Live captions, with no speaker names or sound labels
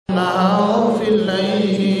النهار في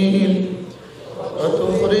الليل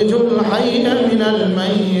وتخرج الحي من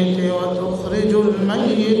الميت وتخرج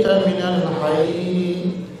الميت من الحي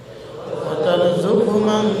وترزق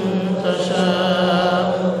من تشاء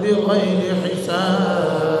بغير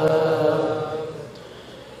حساب.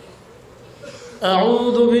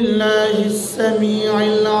 أعوذ بالله السميع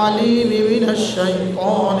العليم من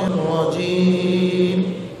الشيطان الرجيم.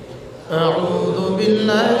 أعوذ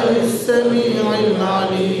بالله السميع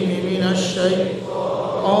العليم من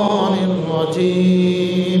الشيطان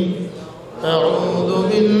الرجيم. أعوذ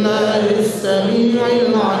بالله السميع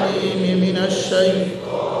العليم من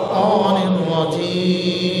الشيطان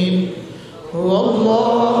الرجيم. هو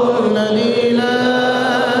الله الذي لا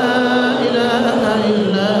إله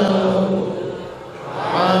إلا هو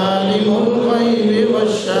عالم الغيب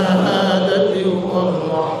والشهادة هو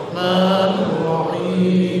الرحمن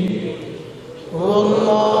الرحيم. هو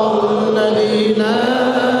الله الذي لا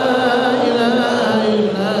إله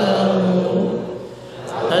إلا هو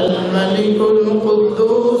الملك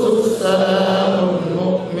القدوس السلام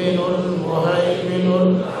المؤمن المهيمن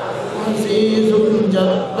العزيز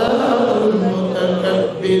الجبار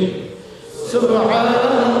المتكبر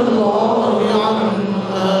سبحان الله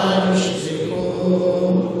عما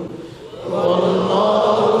يشركون. هو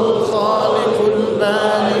الله الخالق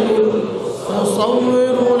البارئ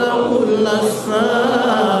المصور له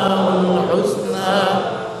الأسماء الحسنى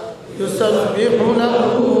يسبح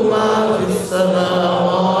له ما في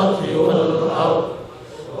السماوات والأرض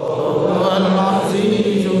وهو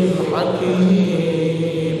العزيز الحكيم.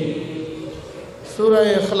 سورة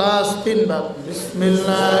إخلاص 3 باب. بسم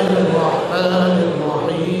الله الرحمن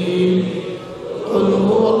الرحيم. قل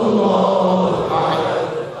هو الله أحد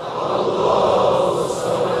الله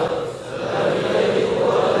الصمد لم يلد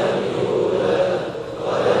ولم يولد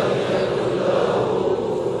ولم يكن له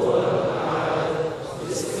كفوا أحد.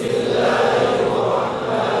 بسم الله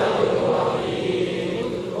الرحمن الرحيم.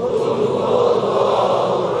 قل هو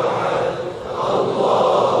الله أحد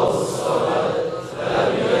الله الصمد لم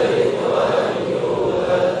يلد ولم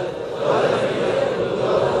يولد ولم يكن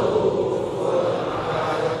له كفوا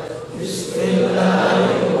أحد. بسم الله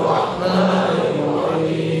الرحمن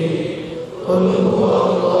الرحيم. قل هو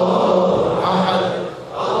الله أحد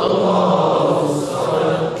الله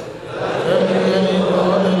الصمد لم يلد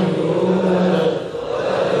ولم يولد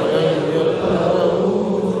ولم يكن له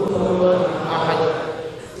كفوا أحد.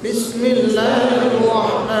 بسم الله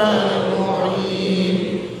الرحمن الرحيم.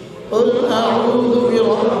 قل أعوذ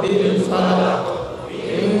برب الفلق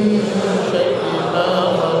من شر ما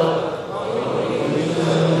خلق ومن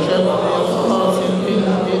شر غاسق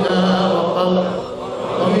إذا وقب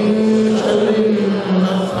ومن شر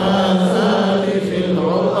النفاثات في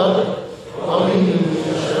العقد ومن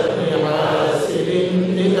شر حاسد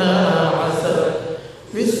إذا حسد.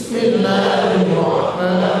 بسم الله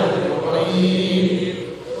الرحمن الرحيم.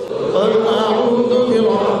 قل أعوذ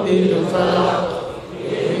برب الفلق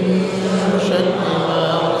من شر ما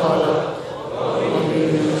خلق ومن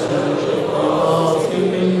شر غاسق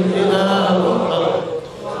إذا وقب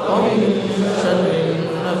ومن شر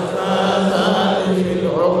النفاثات في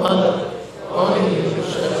العقد ومن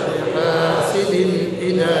شر حاسد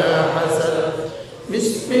إذا حسد.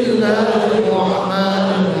 بسم الله الرحمن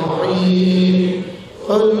الرحيم.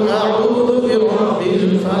 قل أعوذ برب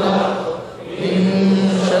الفلق من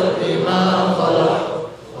شر ما خلق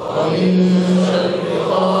ومن شر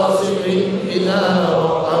غاسق إذا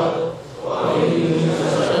وقب ومن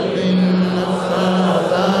شر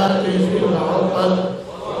النفاثات في العقد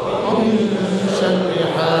ومن شر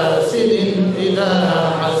حاسد إذا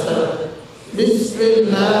حسد. بسم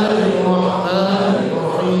الله الرحمن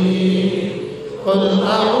الرحيم. قل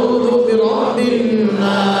أعوذ برب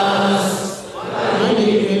الناس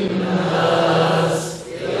ملك الناس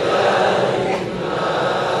إله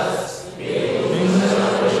الناس من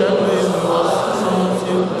شر الوسواس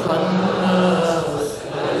الخناس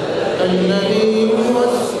الذي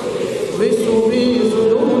يوسوس في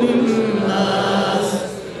صدور الناس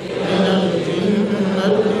من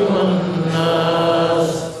الجنة والناس.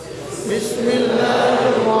 بسم الله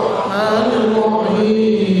الرحمن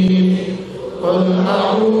الرحيم. قل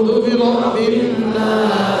أعوذ برب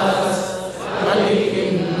الناس ملك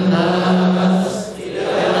الناس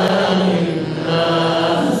إله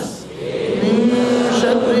الناس من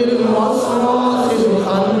شر الوسواس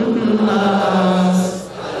الخناس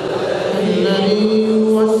الذي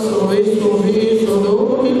يوسوس في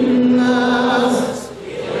صدور الناس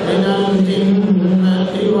من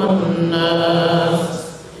الجنة والناس.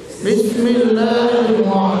 بسم الله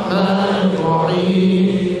الرحمن الرحيم.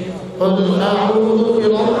 قل أعوذ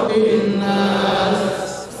برب الناس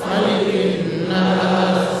ملك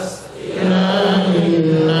الناس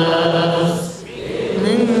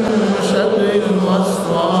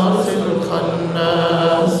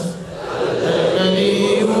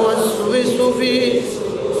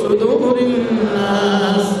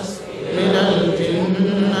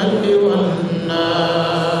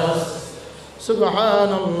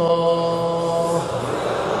সুবহানাল্লাহ।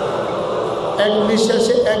 এক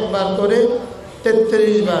নিঃশ্বাসে একবার করে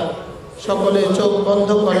 33 বার সকলে চোখ বন্ধ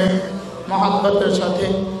করেন মহাব্বতের সাথে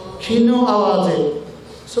ক্ষীণ আওয়াজে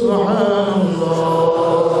সুবহানাল্লাহ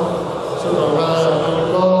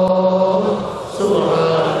সুবহানাল্লাহ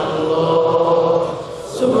সুবহানাল্লাহ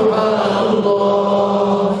সুবহানাল্লাহ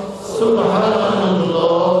সুবহানাল্লাহ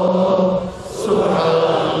সুবহানাল্লাহ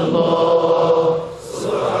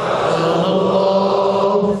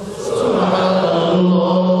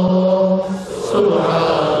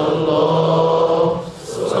সুবহানাল্লাহ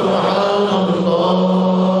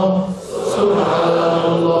সুবহানাল্লাহ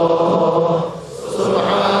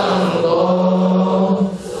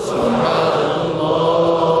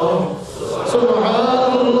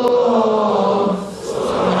সুবহানাল্লাহ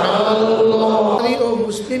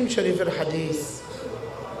মুসলিম শরীফের হাদিস।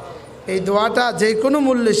 এই দোয়াটা যে কোনো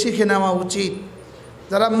মূল্যে শিখে নেওয়া উচিত।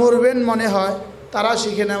 যারা মরবেন মনে হয় তারা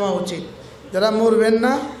শিখে নেওয়া উচিত, যারা মরবেন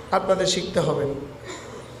না আপনাদের শিখতে হবে না,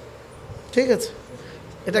 ঠিক আছে?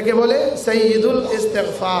 এটাকে বলে সাইয়্যিদুল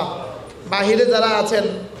ইস্তিগফার। বাহিরে যারা আছেন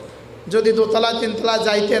যদি দোতলা তিনতলা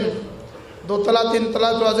যাইতেন, দোতলা তিনতলা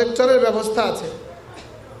প্রজেক্টরের ব্যবস্থা আছে,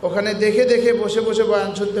 ওখানে দেখে দেখে বসে বসে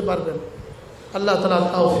বয়ান শুনতে পারবেন। আল্লাহ তাআলা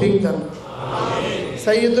তৌফিক দান।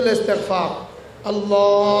 সাইয়্যিদুল ইস্তিগফার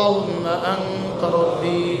আল্লাহুম্মা আনতা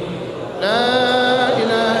রাব্বি লা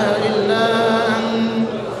ইলাহা ইল্লা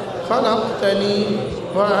আনতা খালাকতানি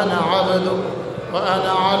ওয়া আনা আবদুক ওয়া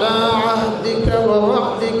আনা আলা আহদিকা ওয়া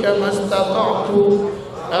ওয়া'দিকা মাস্তাতা'তু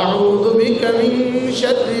আউযু বিকা মিন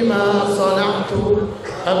শাররি মা সানা'তু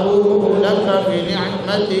আবু'ু লাকা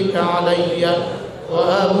বিনি'মাতিকা আলাইয়া ওয়া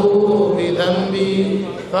আবু'ু বিযানবি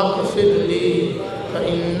ফাগফির লি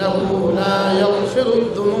فإنه لا يغفر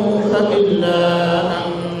الذنوب إلا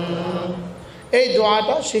أنت। এই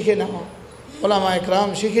দোয়াটা শিখে নাও, ওলামা একরাম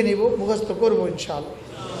শিখে নিব, মুখস্থ করব ইনশাআল্লাহ।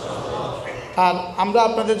 আর আমরা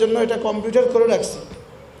আপনাদের জন্য এটা কম্পিউটার করে রাখছি,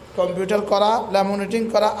 কম্পিউটার করা ল্যামিনেটিং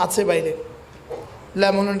করা আছে বাইরে।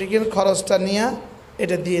 ল্যামিনেটিংয়ের খরচটা নিয়ে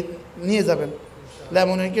এটা দিয়ে নিয়ে যাবেন,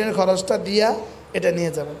 ল্যামিনেটিংয়ের খরচটা দিয়া এটা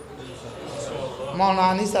নিয়ে যাবেন। মাওলানা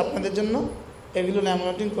আনিস আপনাদের জন্য এগুলো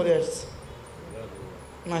ল্যামিনেটিং করে আসছে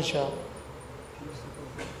মাশাআল্লাহ।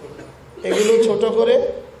 এগুলো ছোট করে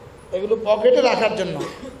এগুলো পকেটে রাখার জন্য,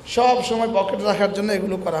 সব সময় পকেটে রাখার জন্য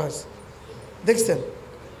এগুলো করা হয়েছে, দেখছেন?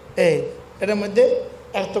 এটার মধ্যে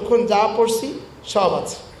এতক্ষণ যা পড়ছি সব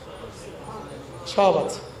আছে, সব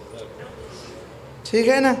আছে, ঠিক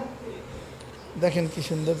হয় না? দেখেন কি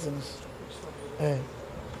সুন্দর জিনিস।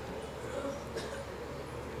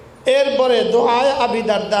 এরপরে দোয়ায়ে আবি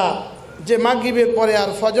দারদা, যে মাগরিবের পরে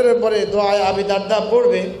আর ফজরের পরে দোয়ায়ে আবি দারদা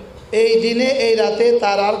পড়বে, এই দিনে এই রাতে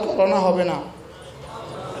তার আর করোনা হবে না।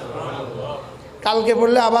 কালকে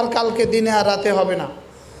পড়লে আবার কালকে দিনে আর রাতে হবে না।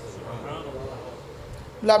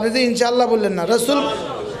 আপনি তো ইনশাআল্লাহ বললেন না,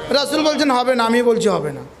 রসুল বলছেন হবে না, আমি বলছি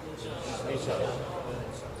হবে না।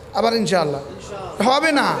 আবার ইনশাআল্লাহ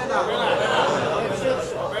হবে না,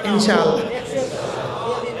 ইনশাআল্লাহ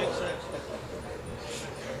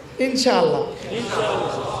ইনশাআল্লাহ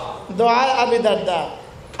দোয়ায়ে আবি দারদা।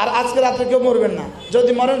 আর আজকে রাতে কেউ মরবেন না,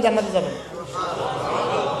 যদি মরেন জান্নাতে যাবেন।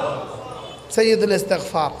 সাইয়্যিদুল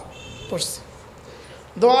ইস্তিগফার পড়ছি।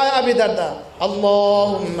 দোয়ায়ে আবি দারদা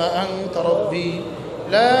আল্লাহুম্মা আনতা রাব্বি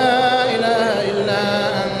লা ইলাহা ইল্লা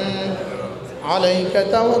আনতা আলাইকা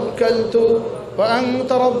তাওয়াক্কালতু ওয়া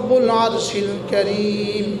আনতা রাব্বুল আরশিল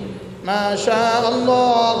কারীম মা শাআ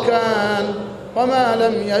আল্লাহ কান ওয়া মা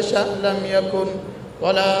লাম ইয়াশা লাম ইয়াকুন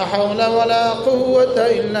ولا حول ولا قوة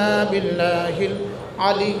إلا بالله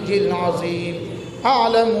العلي العظيم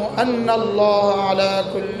أعلم أن الله على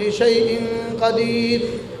كل شيء قدير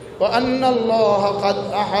وأن الله قد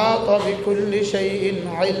أحاط بكل شيء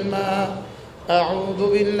علما أعوذ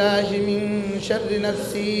بالله من شر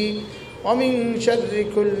نفسي ومن شر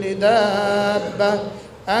كل دابة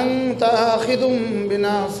أنت آخذ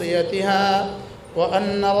بناصيتها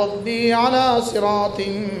وأن ربي على صراط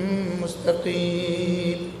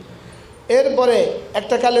মুস্তাকিম। এরপরে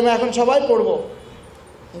একটা কালেমা এখন সবাই পড়ব।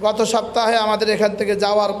 গত সপ্তাহে আমাদের এখান থেকে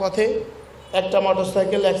যাওয়ার পথে একটা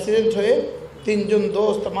মোটরসাইকেল অ্যাক্সিডেন্ট হয়ে 3 জন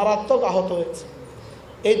দোস্ত মারাত্মক আহত হয়েছে।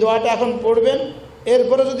 এই দোয়াটা এখন পড়বেন।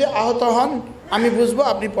 এরপরে যদি আহত হন আমি বুঝবো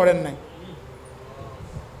আপনি পড়েন নাই।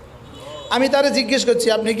 আমি তারে জিজ্ঞেস করছি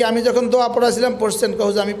আপনি কি আমি যখন দোয়া পড়াছিলাম পড়ছেন?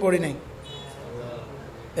 কহুজ আমি পড়ি নাই।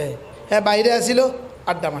 হ্যাঁ বাইরে আসিল,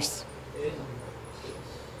 আড্ডা মারছে।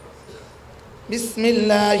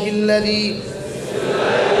 বিসমিল্লাহিল্লাযী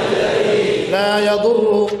লা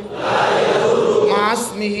ইয়াদুররু মা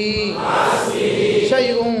ইসমিহি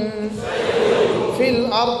শাইউন ফিল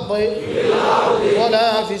আরদি ওয়ালা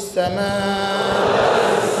ফিস সামা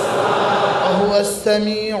ওয়া وهو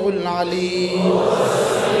السميع العليم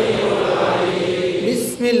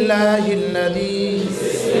بسم الله الذي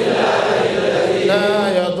لا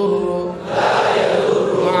يضر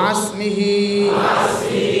مع اسمه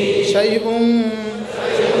شيء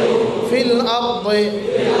في الأرض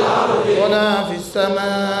ولا في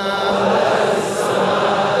السماء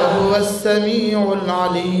وهو السميع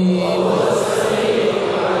العليم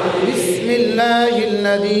بسم الله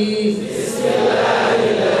الذي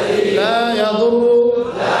لا يضر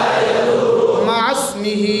مع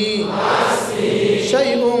اسمه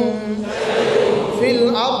شيء في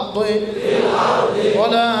الأرض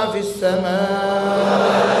ولا في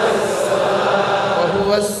السماء وهو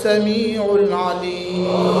السميع العليم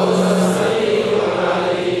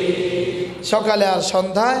সকালে আর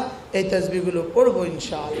সন্ধ্যায় এই তাসবিহগুলো পড়ব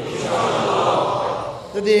ইনশাআল্লাহ।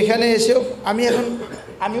 যদি এখানে এসেও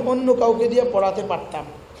আমি অন্য কাউকে দিয়ে পড়াতে পারতাম,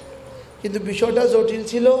 কিন্তু বিষয়টা জটিল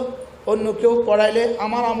ছিল। অন্য কেউ পড়াইলে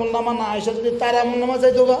আমার আমলনামা না এসে যদি তার আমলনামা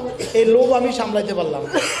চাইতো, এই লোভ আমি সামলাইতে পারলাম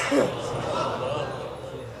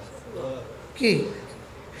কি,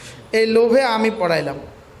 এই লোভে আমি পড়াইলাম।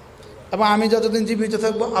 এবং আমি যতদিন জীবিত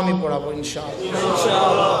থাকবো আমি পড়াবো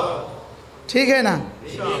ইনশাআল্লাহ। ঠিক না?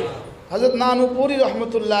 হযরত নানুপুরি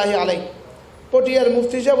রহমতুল্লাহ আলাই, পটিয়ার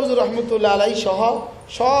মুফতি হফিজুর রহমতুল্লাহ আলাই সহ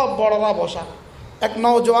সব বড়রা বসা। এক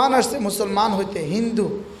নওজোয়ান আসছে মুসলমান হইতে, হিন্দু।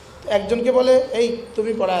 একজনকে বলে, এই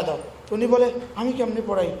তুমি পড়ায় দাও। উনি বলে, আমি কেমনে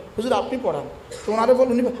পড়াই হুজুর, আপনি পড়ান। তো ওনারে বল,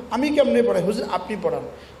 উনি আমি কেমনে পড়াই হুজুর, আপনি পড়ান।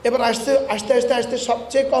 এবার আস্তে আস্তে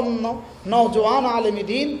সবচেয়ে কম নওজোয়ান আলেমী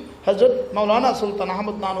দিন হজরত মাওলানা সুলতান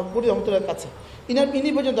আহমদ নানুপুরি রহমতুল্লাহর কাছে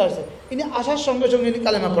ইনি পর্যন্ত আসছে। ইনি আসার সঙ্গে সঙ্গে ইনি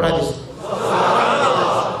কালেমা পড়াই দিচ্ছে।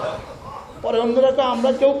 পরে অন্যরা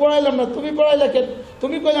আমরা কেউ পড়াইলাম না, তুমি পড়াইলে কে,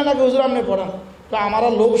 তুমি কইলে নাকি হুজুর আপনি পড়ান। তো আমার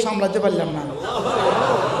লোভ সামলাতে পারলাম না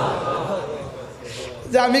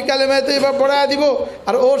যে আমি কালেমায় তো এবার পড়ায় দিব,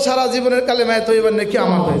 আর ওর সারা জীবনের কালেমায় তো এবার নাকি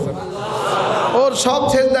আমার হয়ে যাবে, ওর সব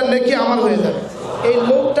ছেদার নাকি আমার হয়ে যাবে। এই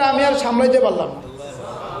লোভটা আমি আর সামলাইতে পারলাম না।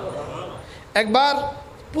 একবার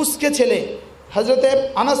পুস্কে ছেলে হজরতে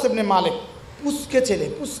আনাস ইবনে মালিক, পুস্কে ছেলে,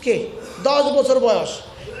 পুস্কে 10 বছর বয়স,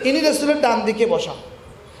 ইনি রসুলের ডান দিকে বসা।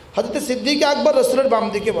 হজরতে সিদ্দিকি আকবর রসুলের বাম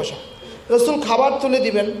দিকে বসা। রসুল খাবার তুলে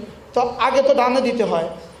দিবেন, তো আগে তো ডানে দিতে হয়।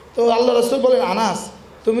 তো আল্লাহ রসুল বলেন, আনাস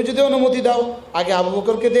তুমি যদি অনুমতি দাও আগে আবু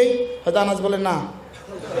বকরকে দেই। হয়তো আনাস বলেন, না।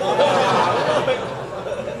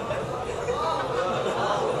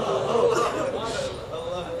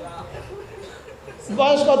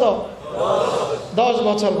 বয়স কত? 10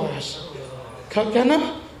 বছর বয়স। কেন?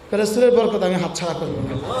 রসুলের বরকত আমি হাতছাড়া করব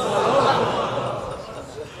না।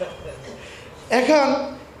 এখন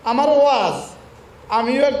আমার ওয়াজ,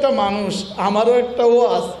 আমিও একটা মানুষ, আমারও একটা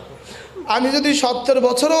ওয়াজ। আমি যদি 70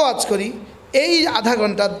 বছরও ওয়াজ করি, এই আধা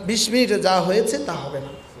ঘন্টা 20 মিনিটে যা হয়েছে তা হবে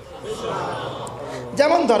না।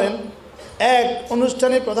 যেমন ধরেন, এক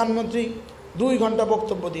অনুষ্ঠানে প্রধানমন্ত্রী 2 ঘন্টা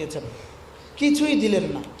বক্তব্য দিয়েছেন, কিছুই দিলেন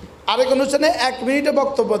না। আরেক অনুষ্ঠানে 1 মিনিটে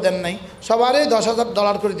বক্তব্য দেন নাই, সবারই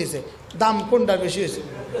 $10,000 করে দিয়েছে। দাম কোনটার বেশি হয়েছে?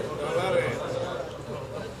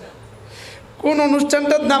 কোন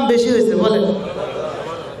অনুষ্ঠানটার দাম বেশি হয়েছে বলেন?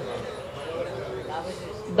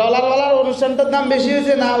 ডলারওয়ালার অনুষ্ঠানটার দাম বেশি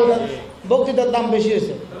হয়েছে না ওটার বক্তৃতার দাম বেশি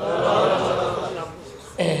হয়েছে?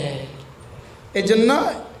 এই জন্য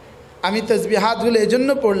আমি তাসবিহাতগুলো এই জন্য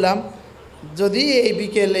পড়লাম, যদি এই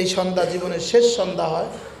বিকেল, এই সন্ধ্যা জীবনের শেষ সন্ধ্যা হয়,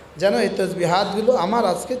 যেন এই তাসবিহাতগুলো আমার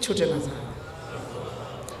আজকে ছুটে না যায়।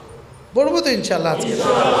 পড়বো তো ইনশাআল্লাহ আজকে।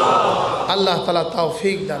 আল্লাহ তাআলা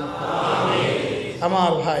তৌফিক দান।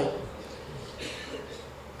 আমার ভাই,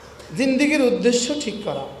 জিন্দেগির উদ্দেশ্য ঠিক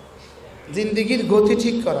করা, জিন্দেগির গতি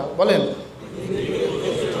ঠিক করা, বলেন।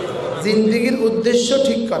 জিন্দেগির উদ্দেশ্য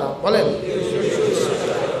ঠিক করা, বলেন।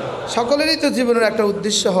 সকলেরই তো জীবনের একটা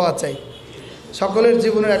উদ্দেশ্য হওয়া চাই। সকলের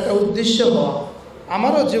জীবনের একটা উদ্দেশ্য হওয়া,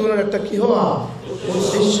 আমারও জীবনের একটা কি হওয়া,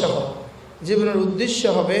 উদ্দেশ্য হওয়া। জীবনের উদ্দেশ্য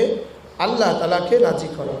হবে আল্লাহ তাআলাকে রাজি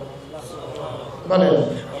করা, বলেন।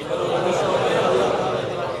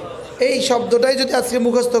 এই শব্দটাই যদি আজকে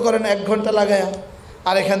মুখস্থ করেন 1 ঘন্টা লাগায়া,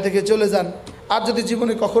 আর এখান থেকে চলে যান, আর যদি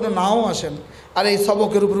জীবনে কখনো নাও আসেন, আর এই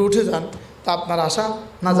সবকের উপরে উঠে যান, তা আপনার আশা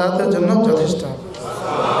নাজাতের জন্য যথেষ্ট হবে।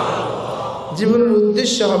 জীবনের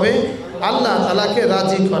উদ্দেশ্য হবে আল্লাহ তাআলাকে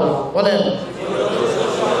রাজি করা, বলেন।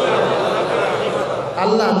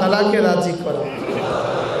 আল্লাহ তাআলাকে রাজি করা।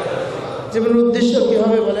 জীবনের উদ্দেশ্য কি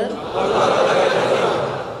হবে বলেন?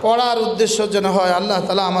 পড়ার উদ্দেশ্য যেন হয় আল্লাহ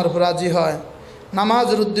তাআলা আমার উপর রাজি হয়।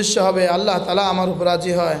 নামাজের উদ্দেশ্য হবে আল্লাহ তাআলা আমার উপর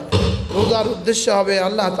রাজি হয়। রোজার উদ্দেশ্য হবে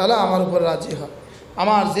আল্লাহ তাআলা আমার উপর রাজি হয়।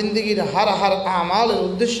 আমার জিন্দগির হার আমালের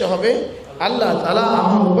উদ্দেশ্য হবে আল্লাহ তাআলা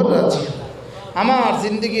আমার উপর রাজি হয়। আমার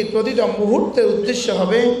জিন্দগির প্রতিটা মুহূর্তের উদ্দেশ্য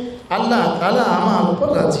হবে আল্লাহ তাআলা আমার উপর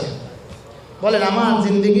রাজি হয়। বলেন আমার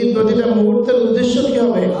জিন্দেগির প্রতিটা মুহূর্তের উদ্দেশ্য কি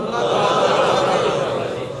হবে?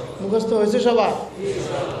 মুখস্থ হয়েছে সবার?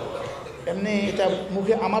 এমনি এটা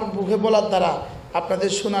মুখে, আমার মুখে বলার দ্বারা, আপনাদের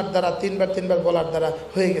শোনার দ্বারা, তিনবার বলার দ্বারা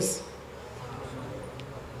হয়ে গেছে,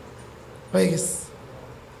 হয়ে গেছে।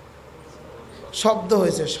 শব্দ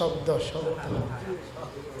হয়েছে, শব্দ শব্দ।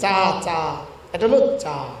 চা চা, এটা হলো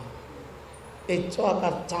চা। এই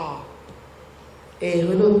চকার চা, এই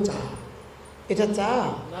হলো চা। এটা চা,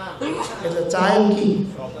 এটা চায়ের কি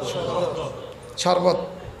শরবত।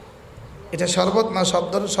 এটা শরবত না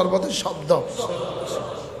শব্দ, শরবতের শব্দ।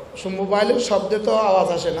 মোবাইলের শব্দে তো আওয়াজ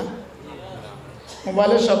আসে না,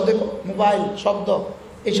 মোবাইলের শব্দে, মোবাইল শব্দ,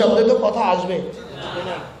 এই শব্দে তো কথা আসবে,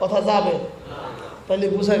 কথা যাবে, তাহলে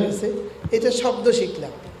বুঝা গেছে এটা শব্দ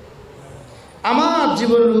শিখলাম। আমার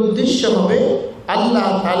জীবনের উদ্দেশ্য হবে আল্লাহ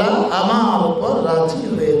তাআলা আমার উপর রাজি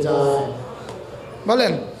হয়ে যায়।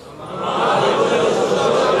 বলেন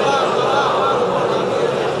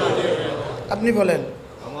আপনি বলেন।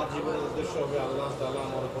 আমার জীবনের উদ্দেশ্য হবে আল্লাহ তাআলা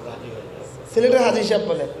আমার উপর রাজি হয়ে যায়। সিলেটের হাজী সাহেব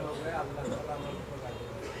বলেন,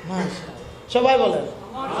 সবাই বলেন।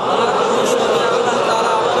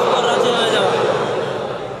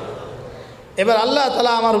 এবার আল্লাহ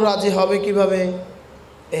তাআলা আমার উপর রাজি হবে কিভাবে?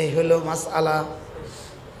 এই হলো মাসআলা।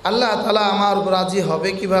 আল্লাহ তাআলা আমার উপর রাজি হবে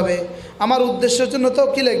কিভাবে? আমার উদ্দেশ্যের জন্য তো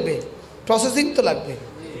কি লাগবে? প্রসেসিং তো লাগবে।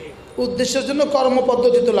 উদ্দেশ্যের জন্য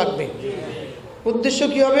কর্মপদ্ধতি তো লাগবে। উদ্দেশ্য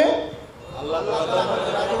কি হবে?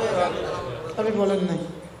 আপনি বলেন নাই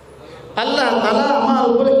আল্লাহ তাআলা আমার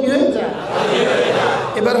উপরে কি হয়ে যায়?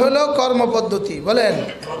 এবার হলো কর্মপদ্ধতি। বলেন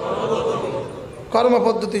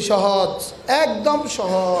কর্মপদ্ধতি সহজ, একদম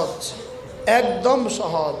সহজ, একদম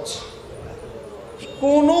সহজ।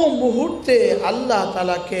 কোনো মুহূর্তে আল্লাহ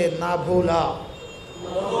তাআলাকে না ভোলা।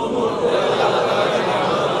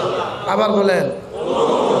 আবার বলেন,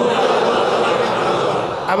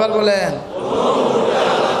 আবার বলেন।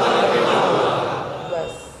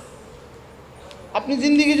 আপনি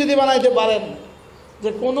জিন্দেগি যদি বানাইতে পারেন যে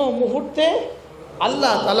কোনো মুহূর্তে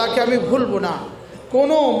আল্লাহ তাআলাকে আমি ভুলবো না,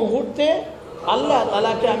 কোনো মুহূর্তে আল্লাহ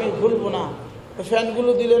তাআলাকে আমি ভুলবো না।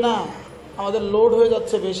 ফ্যানগুলো দিলে না আমাদের লোড হয়ে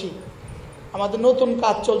যাচ্ছে বেশি। আমাদের নতুন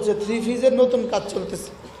কাজ চলছে, 3 ফেজের নতুন কাজ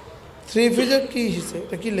চলতেছে। 3 ফেজের কী হিসেবে,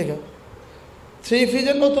 এটা কী লেখা? 3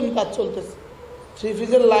 ফেজের নতুন কাজ চলতেছে। 3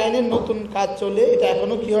 ফেজের লাইনের নতুন কাজ চলে, এটা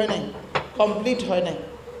এখনও কি হয় নাই, কমপ্লিট হয় নাই।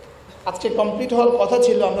 আজকে কমপ্লিট হওয়ার কথা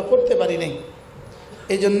ছিল, আমরা করতে পারি নাই।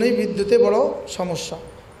 এই জন্যই বিদ্যুতে বড় সমস্যা।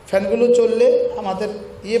 ফ্যানগুলো চললে আমাদের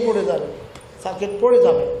পড়ে যাবে, সার্কিট পড়ে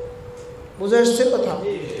যাবে। বুঝে আসছে কথা?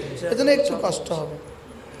 এই জন্য একটু কষ্ট হবে,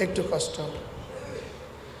 একটু কষ্ট হবে।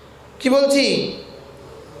 কি বলছি?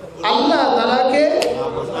 আল্লাহ তাআলাকে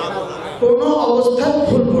কোনো অবস্থায়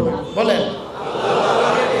ভুলবো না। বলেন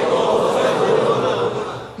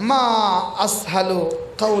মা আসহালু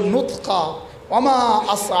কাউল নুতকা ওমা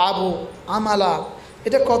আসআবু আমালা।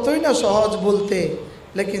 এটা কতই না সহজ বলতে,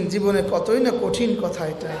 লেকিন জীবনে কতই না কঠিন কথা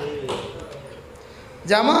এটা।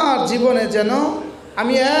 যে আমার জীবনে যেন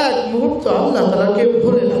আমি এক মুহূর্ত আল্লাহ তাআলাকে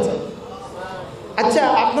ভুলে না যাই। আচ্ছা,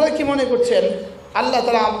 আপনারা কি মনে করছেন আল্লাহ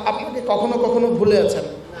তাআলা আপনাকে কখনো কখনো ভুলে আছেন?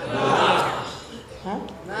 হ্যাঁ,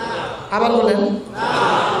 আবার বলেন।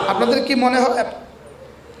 আপনাদের কি মনে হয়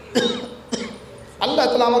আল্লাহ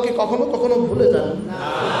তাআলা আমাকে কখনো কখনো ভুলে যান?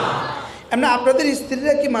 এমনি আপনাদের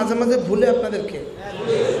স্ত্রীরা কি মাঝে মাঝে ভুলে আপনাদেরকে?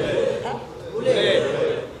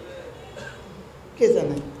 কে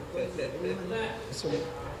জানে?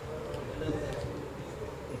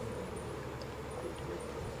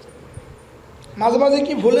 মাঝে মাঝে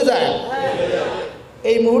কি ভুলে যায়?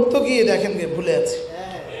 এই মুহূর্ত গিয়ে দেখেন যে ভুলে আছে।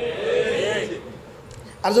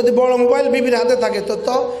 আর যদি বড় মোবাইল বিবির হাতে থাকে তো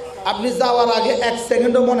তো আপনি যাওয়ার আগে 1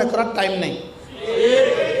 সেকেন্ডও মনে করার টাইম নেই।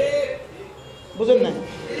 বুঝেন না?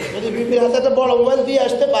 যদি বিবির হাতে একটা বড় মোবাইল দিয়ে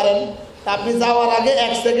আসতে পারেন তা আপনি যাওয়ার আগে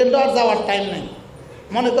 1 সেকেন্ডও আর যাওয়ার টাইম নেই,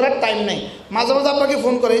 মনে করার টাইম নেই। মাঝে মাঝে আপনাকে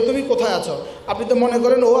ফোন করে, এই তুমি কোথায় আছো? আপনি তো মনে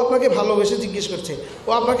করেন ও আপনাকে ভালোবেসে জিজ্ঞেস করছে। ও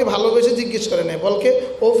আপনাকে ভালোবেসে জিজ্ঞেস করে নেই, বলকে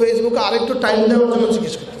ও ফেসবুকে আরেকটু টাইম দেওয়ার জন্য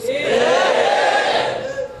জিজ্ঞেস করতেছে।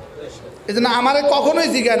 এই জন্য আমারে কখনোই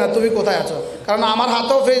জিজ্ঞায় না তুমি কোথায় আছো, কারণ আমার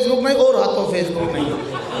হাতেও ফেসবুক নেই, ওর হাতেও ফেসবুক নেই।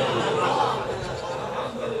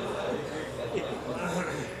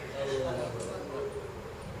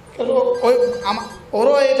 ওই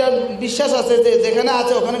ওরও এটা বিশ্বাস আছে যে যেখানে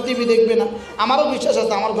আছে ওখানে টিভি দেখবে না। আমারও বিশ্বাস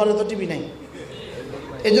আছে, আমার ঘরে তো টিভি নাই।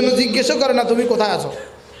 এই জন্য জিজ্ঞেসও করে না তুমি কোথায় আছো।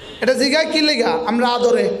 এটা জিজ্ঞাসা কি লেখা? আমরা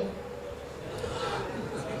আদরে,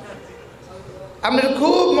 আপনার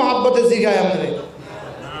খুব মহাব্বতে জিজ্ঞায় আমাদের।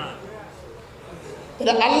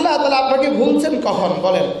 এটা আল্লাহ তাআলা আপনাকে ভুলছেন কখন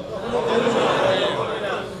বলেন?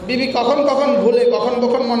 বিবি কখন কখন ভুলে, কখন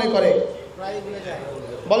কখন মনে করে?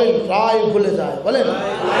 বলেন প্রায় ভুলে যায়। বলেন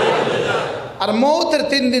আর মৌতের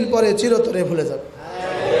 3 দিন পরে চিরতরে ভুলে যাবে।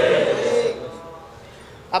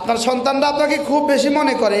 আপনার সন্তানরা আপনাকে খুব বেশি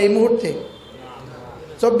মনে করে এই মুহূর্তে,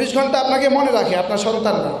 24 ঘন্টা আপনাকে মনে রাখে আপনার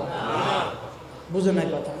সন্তানরা, বুঝে নাই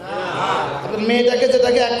কথা। আপনার মেয়েটাকে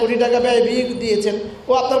যেটাকে 1 কোটি টাকা ব্যয় বিয়ে দিয়েছেন,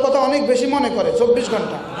 ও আপনার কথা অনেক বেশি মনে করে 24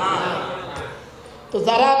 ঘন্টা। তো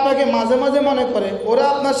যারা আপনাকে মাঝে মাঝে মনে করে, ওরা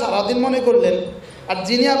আপনার সারাদিন মনে করলেন, আর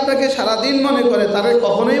যিনি আপনাকে সারাদিন মনে করে তারা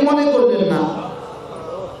কখনোই মনে করলেন না।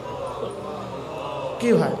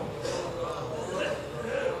 কি হয়?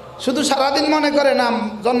 শুধু সারাদিন মনে করে না,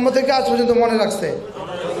 জন্ম থেকে আজ পর্যন্ত মনে রাখছে।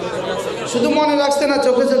 শুধু মনে রাখছে না,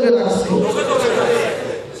 চোখে চোখে রাখছে।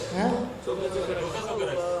 হ্যাঁ,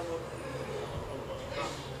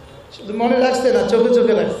 শুধু মনে রাখছে না, চোখে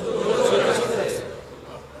চোখে রাখছে।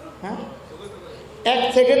 হ্যাঁ, 1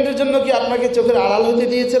 সেকেন্ডের জন্য কি আপনাকে চোখের আড়াল হতে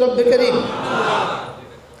দিয়েছে রব্বে কারীম?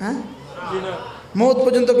 হ্যাঁ, মওত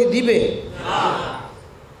পর্যন্ত কি দিবে?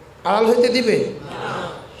 আড়াল হইতে দিবে?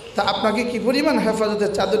 তা আপনাকে কি পরিমাণ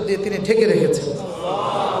হেফাজতের চাদর দিয়ে তিনি ঢেকে রেখেছেন,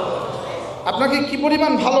 আপনাকে কি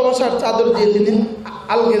পরিমাণ ভালোবাসার চাদর দিয়ে তিনি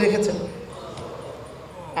আলগে রেখেছেন,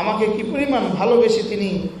 আমাকে কি পরিমাণ ভালোবেসে তিনি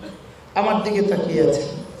আমার দিকে তাকিয়ে আছেন,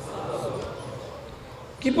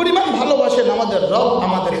 কি পরিমাণ ভালোবাসেন আমাদের রব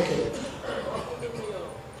আমাদেরকে।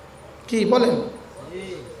 কি বলেন?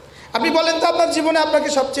 আপনি বলেন তো, আপনার জীবনে আপনাকে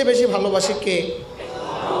সবচেয়ে বেশি ভালোবাসে কে?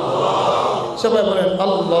 সবাই বলেন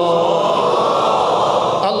আল্লাহ,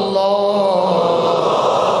 আল্লাহ,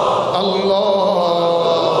 আল্লাহ,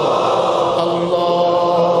 আল্লাহ,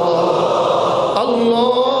 আল্লাহ,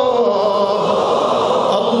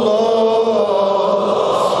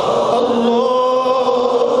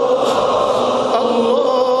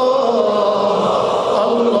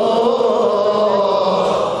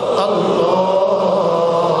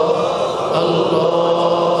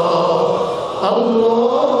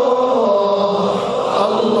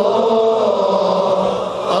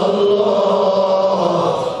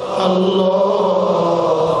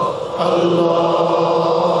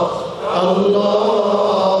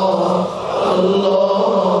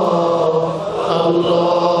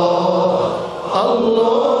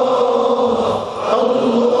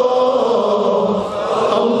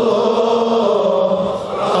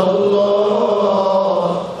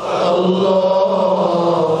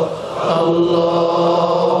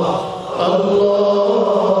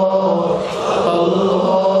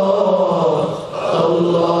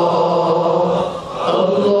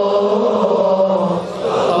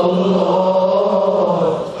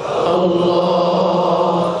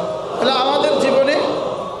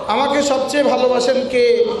 ভালোবাসেন কে?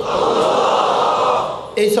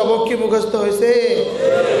 এই সবক কি মুখস্থ হয়েছে?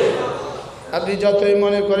 আপনি যতই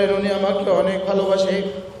মনে করেন উনি আমাকে অনেক ভালোবাসে,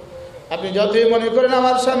 আপনি যতই মনে করেন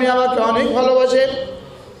আমার স্বামী আমাকে অনেক ভালোবাসে,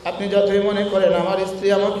 আপনি যতই মনে করেন আমার স্ত্রী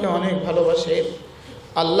আমাকে অনেক ভালোবাসে,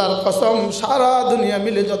 আল্লাহর কসম সারা দুনিয়া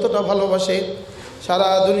মিলে যতটা ভালোবাসে, সারা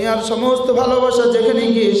দুনিয়ার সমস্ত ভালোবাসা যেখানে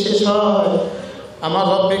গিয়ে শেষ হয়, আমার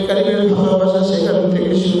রব্বে কারীমের ভালোবাসা সেখান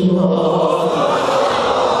থেকে শুরু হয়।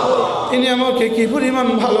 তিনি আমাকে কি পরিমাণ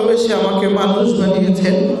ভালোবেসে আমাকে মানুষ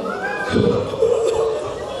বানিয়েছেন,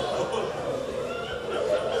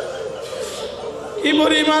 কি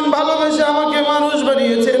পরিমাণ ভালোবেসে আমাকে মানুষ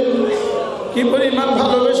বানিয়েছেন, কি পরিমাণ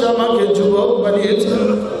ভালোবেসে আমাকে যুবক বানিয়েছেন,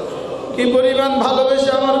 কি পরিমাণ ভালোবেসে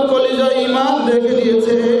আমার কলিজায় ঈমান রেখে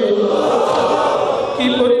দিয়েছে, কি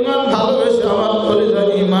পরিমাণ ভালোবেসে আমার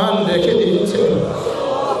কলিজায় ঈমান রেখে দিয়েছে,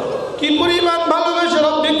 কি পরিমাণ ভালোবেসে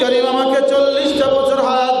রব্বে কারীম আমাকে 40টা বছর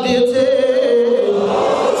হায়াত দিয়েছে,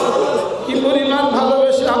 কি পরিমাণ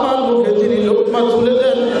ভালোবেসে আমার মুখে তিনি লোকমা তুলে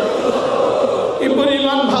দেন, কি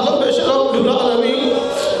পরিমাণ ভালোবেসে রব্বুল আলামিন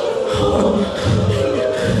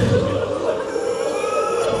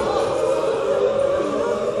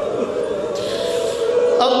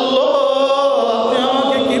আল্লাহ, আপনি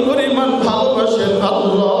আমাকে কি পরিমাণ ভালোবাসেন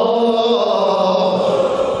আল্লাহ,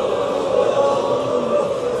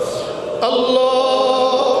 আল্লাহ,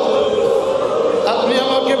 আপনি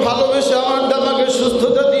আমাকে ভালোবেসে আমার আমাকে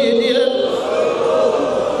সুস্থতা দিয়ে দিলেন,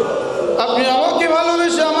 আপনি আমাকে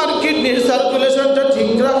ভালোবেসে আমার কিডনির সার্কুলেশনটা ঠিক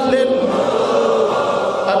রাখলেন,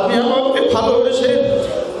 আপনি আমাকে ভালোবেসে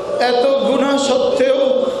এত গুনাহ সত্ত্বেও,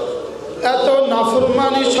 এত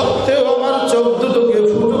নাফরমানি সত্ত্বেও আমার চোখ দুটোকে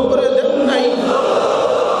ফুটো করে দেন নাই,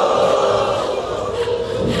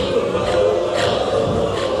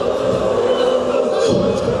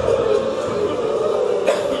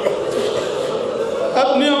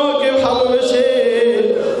 আপনি আমাকে ভালোবেসে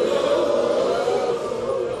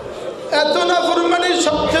এত নাফরমানি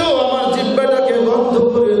সত্ত্বেও আমার জিহ্বাটাকে বন্ধ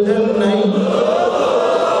করে দেন নাই,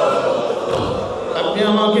 আপনি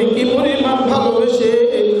আমাকে কি পরিমাণ ভালোবেসে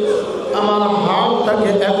আমার হাতটাকে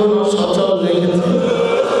এখনো সচল রেখে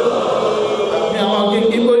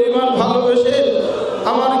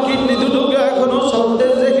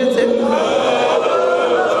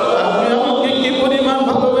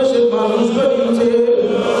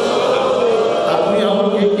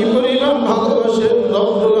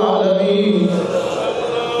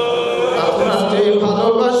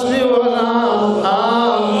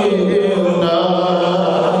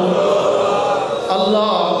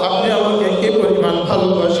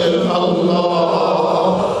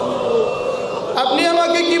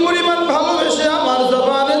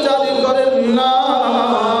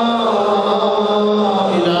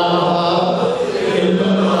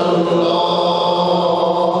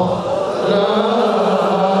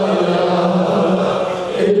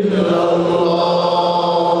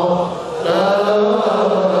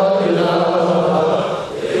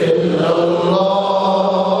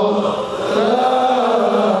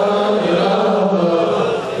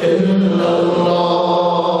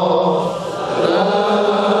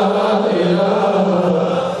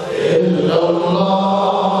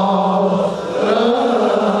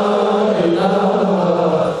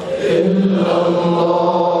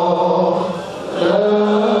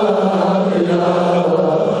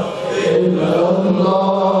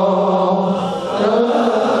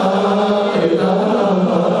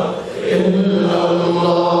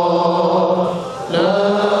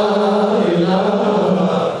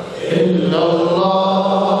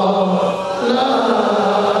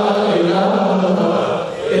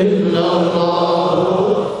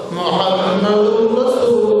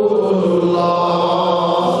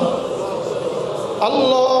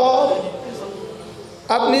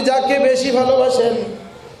আপনি যাকে বেশি ভালোবাসেন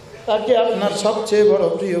তাকে আপনার সবচেয়ে বড়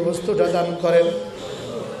প্রিয় বস্তুটা দান করেন।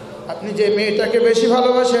 আপনি যে মেয়েটাকে বেশি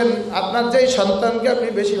ভালোবাসেন, আপনার যেই সন্তানকে আপনি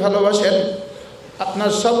বেশি ভালোবাসেন,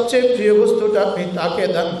 আপনার সবচেয়ে প্রিয় বস্তুটা আপনি তাকে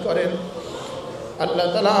দান করেন। আল্লাহ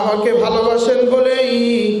তাআলা আমাকে ভালোবাসেন বলেই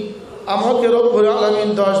আমাকে রব্বুল আলামিন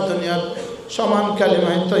 10 দুনিয়ার সমান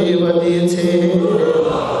কালিমায়ে তয়্যিবা দিয়েছে।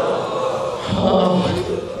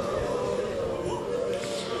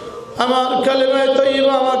 আমার কালিমায়ে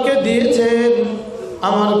তয়্যিবা আমাকে দিয়েছেন,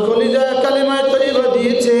 আমার কলিজায় কালিমায়ে তয়্যিবা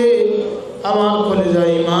দিয়েছে, আমার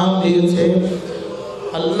কলিজায় ঈমান দিয়েছে।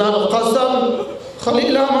 আল্লাহর কসম,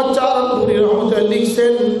 খলিল আহমদ চারণপুরী রহমতুল্লাহ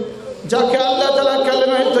লিখছেন, যাকে আল্লাহ তাআলা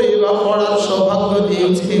কালিমায়ে তয়্যিবা পড়ার সৌভাগ্য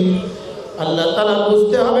দিয়েছে, আল্লাহ তাআলা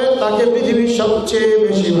বুঝতে হবে তাকে পৃথিবীর সবচেয়ে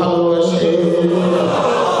বেশি ভালোবাসে।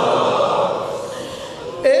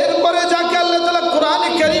 এরপরে যাকে আল্লাহ তাআলা কোরআনে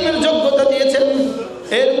কারীমের যোগ্যতা দিয়েছেন,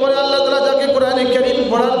 এরপরে আল্লাহ তাআলা যাকে কোরআনে কারীম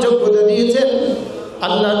পড়ার যোগ্যতা দিয়েছেন,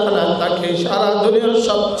 আল্লাহ তাআলা তাকে সারা দুনিয়ার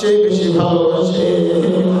সবচেয়ে বেশি ভালোবাসে।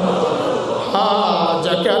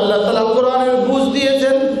 যাকে আল্লাহ তাআলা কোরআনের বুঝ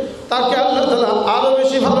দিয়েছেন, তাকে আল্লাহ তাআলা আরো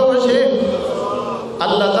বেশি ভালোবাসে।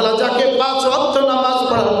 আল্লাহ তাআলা যাকে 5 ওয়াক্ত নামাজ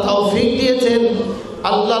পড়ার তৌফিক দিয়েছেন,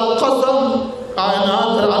 আল্লাহর কসম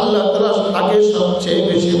কায়নাতের আল্লাহ তাআলা তাকে সবচেয়ে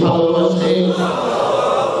বেশি ভালোবাসে।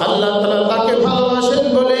 আল্লাহ তাআলা তাকে ভালোবাসেন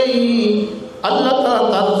বলেই আল্লাহ তাআলা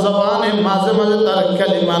তার জবানে মাঝে মাঝে তার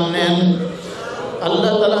কালিমা নেন।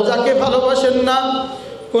 আল্লাহ তাআলা যাকে ভালোবাসেন না,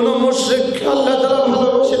 কোন মুশরিককে আল্লাহ তাআলা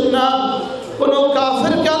ভালোবাসেন না, কোন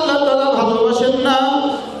কাফেরকে আল্লাহ তাআলা ভালোবাসেন না,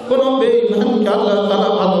 কোন বেঈমানকে আল্লাহ তাআলা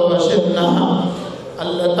ভালোবাসেন না।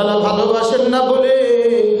 আল্লাহ তাআলা ভালোবাসেন না বলে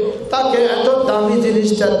তাকে এত দামি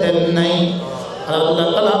জিনিসটা দেন নাই। আর আল্লাহ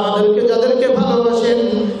তাআলা আমাদেরকে যাদেরকে ভালোবাসেন,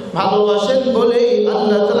 ভালোবাসেন বলেই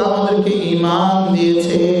আল্লাহ তাআলা আমাদেরকে ঈমান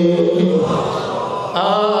দিয়েছে।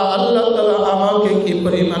 আল্লাহ তাআলা আমাকে কি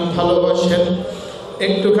পরিমাণ ভালোবাসেন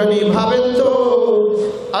একটুখানি ভাবেন তো।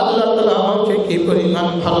 আল্লাহ তাআলা আমাকে কি পরিমাণ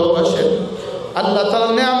ভালোবাসেন। আল্লাহ তাআলা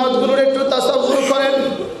নিয়ামতগুলোর একটু তাসাব্বুর করেন।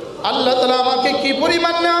 আল্লাহ তাআলা আমাকে কি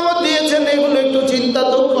পরিমাণ নিয়ামত দিয়েছেন এগুলো একটু চিন্তা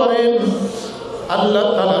তো করেন। আল্লাহ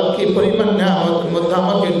তাআলা কি পরিমাণ নিয়ামতের মধ্যে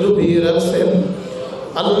আমাকে ডুবিয়ে রাখছেন।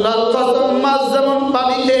 আল্লাহর কসম, মাছ যেমন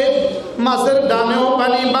পানিতে, মাছের ডানেও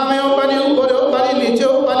পানি, বামেও পানি, উপরেও পানি,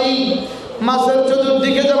 নিচেও পানি, মাছের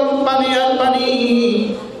চতুর্দিকে যেমন পানি আর পানি,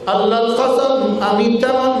 আল্লাহর কসম আমি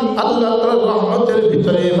তেমন আল্লাহ তাআলার রহমতের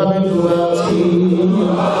ভিতরে এভাবে ডুবে আছি।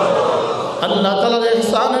 আল্লাহ তাআলার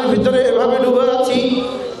ইহসানের ভিতরে এভাবে ডুবে আছি।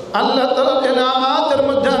 আল্লাহ তাআলার ইনামাতের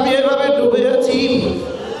মধ্যে আমি এভাবে ডুবে আছি।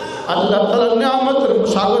 আল্লাহ তাআলার নিয়ামতের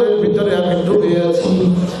সাগরের ভিতরে আমি ডুবে আছি।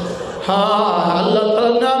 আল্লাহ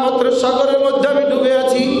তাআলার নিয়ামতের সাগরের মধ্যে আমি ডুবে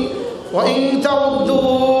আছি। ওয়া ইন তাউদ্দু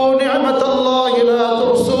নি'মাতাল্লাহি লা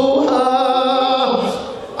তুহসুহা।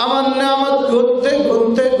 আমার নিয়ামত গুনতে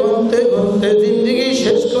গুনতে গুনতে গুনতে জিন্দেগি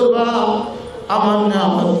শেষ করবা, আমার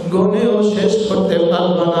নিয়ামত গুনেও শেষ করতে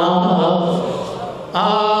পারবা না।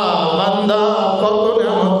 বান্দা কত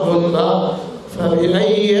নিয়ামত গুনবা।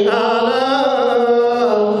 ফাবিআইয়ি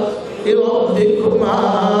আলা'i রাব্বিকুমা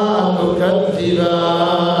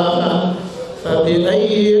তুকাজ্জিবান।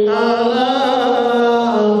 ফাবিআইয়ি আলা'i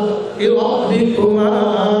রাব্বিকুমা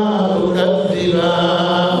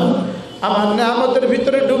তুকাজ্জিবান। আমার নিয়ামতের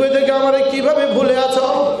ভিতরে ডুবে থেকে আমারে কিভাবে ভুলে আছো।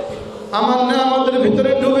 আমার নিয়ামতের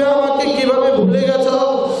ভিতরে ডুবে আমাকে কিভাবে ভুলে গেছো।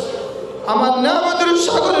 আমার নিয়ামতের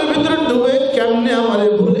সাগরের ভিতরে ডুবে কেমনে আমারে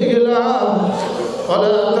ভুলে গেলাম।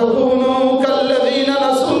 ওয়ালা তাকুনু কাল্লাযীনা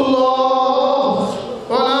নাসুল্লাহ,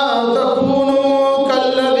 ওয়ালা তাকুনু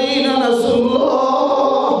কাল্লাযীনা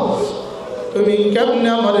নাসুল্লাহ। তুমি কেমনে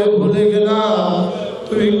আমারে ভুলে গেলা,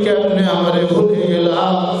 তুমি কেমনে আমারে ভুলে গেলা।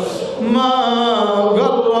 মা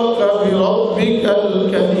গাররাকা বিরাব্বিকাল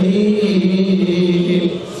কারীম।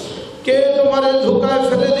 কে তোমারে ধোঁকায়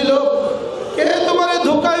ফেলে দিল, কে তোমারে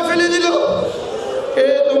ধোঁকায় ফেলে দিল, কে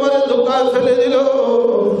তোমারে ধোঁকায় ফেলে দিল।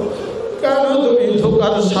 কেন তুমি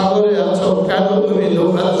ধোঁকার সাগরে আছো, কেন তুমি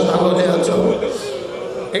ধোঁকার সাগরে আছো।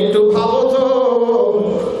 একটু ভাবো তো,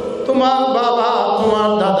 তোমার বাবা তোমার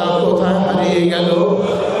দাদা কোথায় হারিয়ে গেল।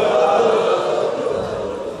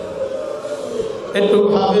 একটু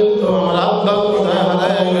ভাবেন তো, আমার আব্বা কোথায়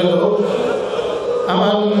হারিয়ে গেল,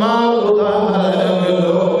 আমার মা কোথায় হারিয়ে গেল।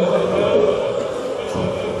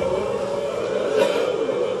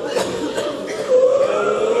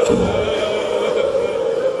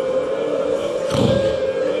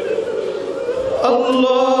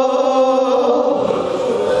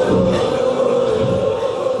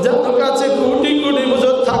 যার কাছে কোটি কোটি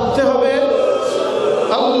বছর থাকতে হবে,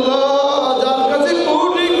 আল্লাহ যার কাছে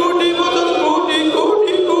কোটি কোটি বছর, কোটি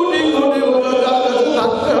কোটি কোটি কোটি বছর যার কাছে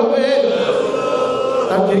থাকতে হবে,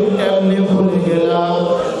 তাকে কেমনে ভুলে গেলাম,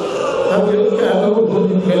 তাকে কেন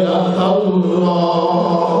ভুলে গেলাম। আল্লাহ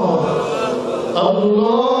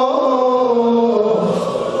আল্লাহ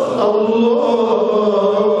আল্লাহ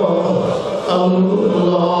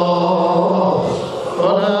আল্লাহ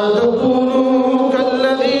ওয়ালা তাকুনু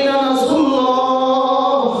কাল্লাযীনা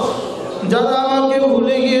নাসুল্লাহ, যারা আমাকে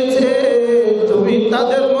ভুলে গিয়েছে তুমি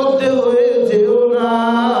তাদের মধ্যে হয়ে যেও না।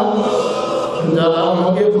 যারা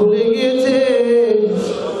আমাকে ভুলে গিয়েছে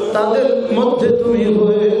তাদের মধ্যে তুমি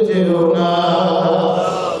হয়ে যেও না,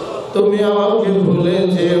 তুমি আমাকে ভুলে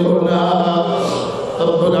যেও না।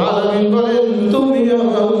 রব্বুল আলামিন বলেন তুমি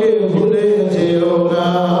আমাকে ভুলে যেও না।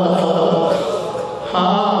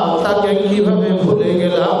 হ্যাঁ, তাকে কিভাবে ভুলে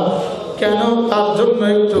গেলাম? কেন তার জন্য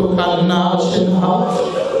একটু কান্না আসে না?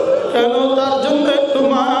 কেন তার জন্য একটু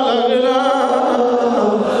মায়া লাগে না?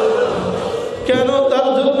 কেন তার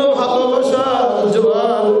জন্য ভালোবাসা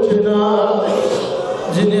জোয়ার ওঠে না?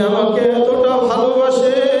 যিনি আমাকে এতটা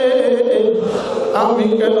ভালোবাসে আমি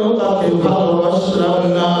কেন তাকে ভালোবাসলাম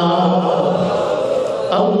না?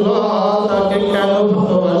 আল্লাহ, তাকে কেন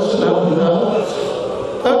ভালোবাসলাম না?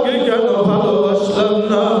 তাকে কেন ভালোবাসলাম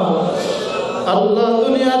না? আল্লাহ,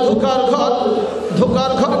 দুনিয়া ধোঁকার ঘর,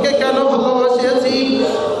 ধোঁকার ঘরকে কেন ভালোবাসিয়েছি?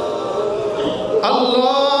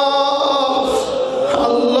 আল্লাহ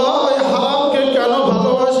আল্লাহ, হারামকে কেন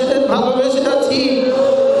ভালোবেসে আছি?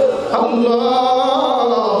 আল্লাহ,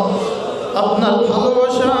 আপনার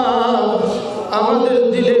ভালোবাসা আমাদের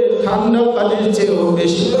দিলে ঠান্ডা পানির চেয়েও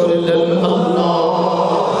বেশি করে দেন। আল্লাহ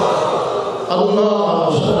আল্লাহ,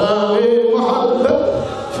 শরাবে মোহাব্বত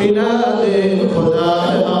ফিনা দে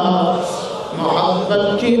খুদায়া, मोहब्बत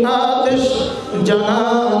की आतिश जना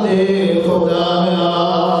दे खुदाया।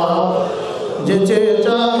 जिसे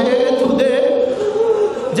चाहे तू दे,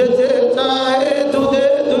 जिसे चाहे तू दे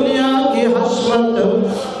दुनिया की हसरत,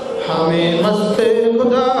 हमें मस्ते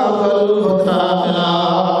खुदा कर खुदाया।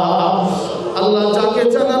 আল্লাহ, যাকে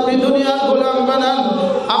চান আপনি দুনিয়ার গোলাম বানান,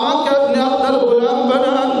 আমাকে আপনি আপনার গোলাম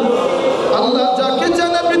বানান। আল্লাহ, যাকে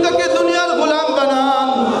চান আপনি তাকে দুনিয়ার গোলাম বানান,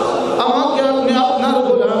 আমাকে আপনি আপনার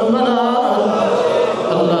গোলাম বানান।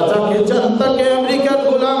 আল্লাহ, যাকে চান তাকে আমেরিকার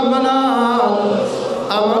গোলাম বানান,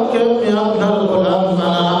 আমাকে আপনি আপনার গোলাম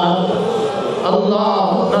বানান। আল্লাহ,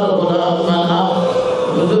 আপনার গোলাম বানান।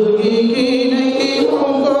 বুजुর্গি কি नहीं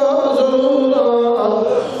हमको जरूरत,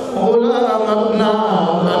 গোলাম अपना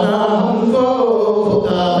बना हमको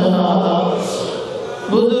खुदाया।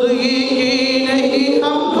 बुजुर्गी की नहीं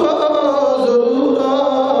हमको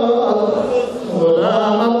जरूरत,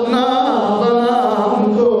 গোলাম अपना बना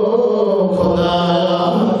हमको खुदाया।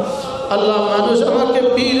 আল্লাহ, মানুষ আমাকে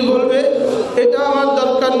পীর বলবে, এটা আমার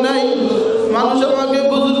দরকার নাই। মানুষ আমাকে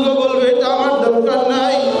বুজুর্গ বলবে, এটা আমার দরকার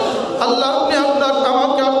নাই। আল্লাহ, আপনি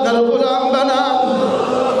আমাকে আপনার গোলাম বানান।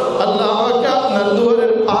 আল্লাহ, আমাকে আপনার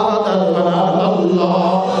দুয়ারের পাহারাদার বানান। আল্লাহ,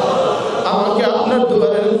 আমাকে আপনার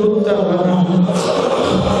দুয়ারের কুত্তা বানান।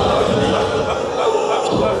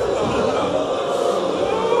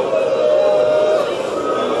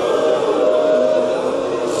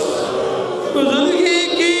 बुजुर्गी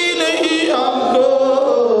की नहीं हमको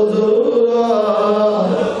जरूरत,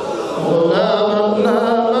 गोलाम अपना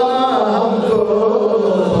बना हमको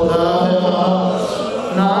खुदाया।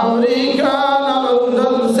 ना अमेरिका ना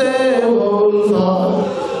लंदन से वो उल्फत,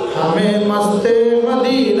 हमें मस्ते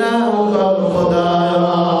मदीना कर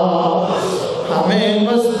खुदाया। हमें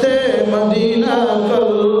मस्ते मदीना कर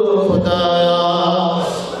खुदाया।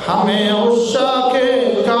 हमें उशाके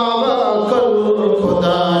काबा कर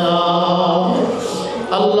खुदाया।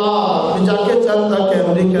 আল্লাহ, যাকে চান তাকে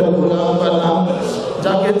আমেরিকার গোলাম বানান,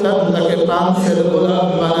 যাকে চান তাকে ফ্রান্সের গোলাম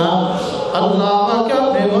বানান। আল্লাহ, আমাকে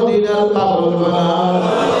আপনি মদিনার পাগল বানান,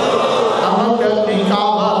 আমাকে আপনি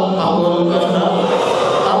কাবার পাগল বানান,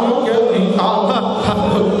 আমাকে আপনি কাবার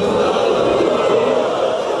পাগল।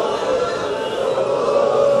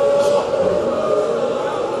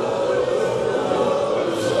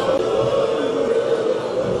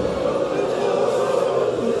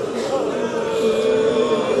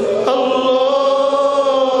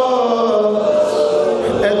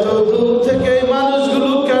 এত দূর থেকে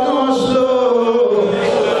মানুষগুলো কেন আসলো?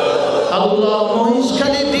 আল্লাহ,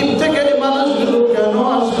 মহিষখালী দ্বীপ থেকে মানুষগুলো কেন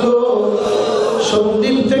আসলো?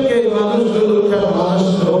 সন্দ্বীপ থেকে মানুষগুলো কেন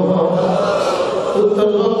আসলো?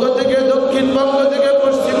 উত্তরবঙ্গ থেকে, দক্ষিণবঙ্গ থেকে,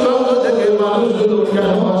 পশ্চিমবঙ্গ থেকে মানুষগুলো কেন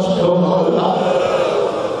আসলো?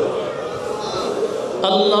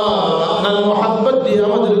 আল্লাহ, আপনার মোহাব্বত দিয়ে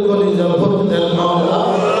আমাদের কলিজা ভরে দেন মাওলা।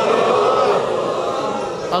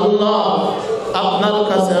 আল্লাহ, আপনার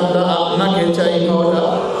কাছে আমরা আপনাকে চাই মাওলা।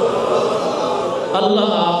 আল্লাহ,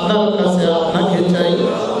 আপনার কাছে আপনাকে চাই।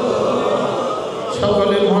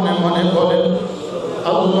 সকলে মনে মনে বলেন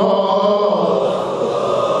আল্লাহ।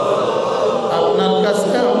 আপনার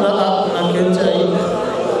কাছে আমরা আপনাকে চাই,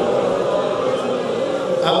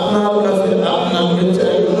 আপনার কাছে আপনাকে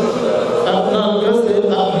চাই, আপনার কাছে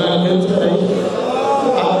আপনাকে চাই,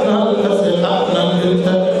 আপনার কাছে আপনাকে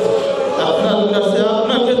চাই, আপনার কাছে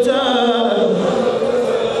আপনাকে চাই,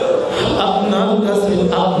 আপনার কাছে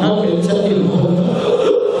আপনাকে চাই।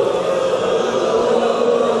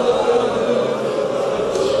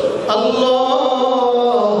 আল্লাহ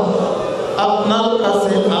আপনার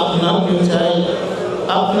কাছে আপনাকে চাই,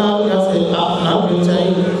 আপনার কাছে আপনাকে চাই,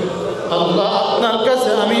 আল্লাহ আপনার কাছে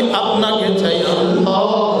আমি আপনাকে চাই। আল্লাহ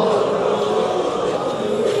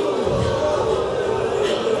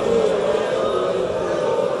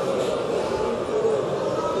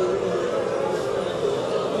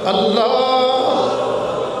আল্লাহ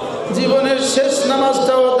জীবনের শেষ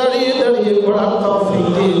নামাজটাও দাঁড়িয়ে দাঁড়িয়ে পড়ার তৌফিক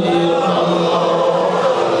দিয়ে আল্লাহ।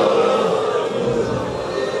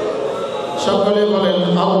 সকলে বলেন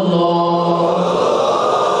আল্লাহ।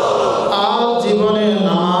 আর জীবনে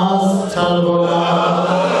নামাজ ছাড়ব না।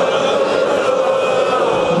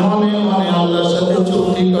 মনে মনে আল্লাহর সাথে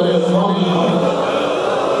চুক্তি করেন, মনে মনে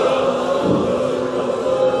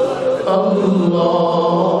আল্লাহ।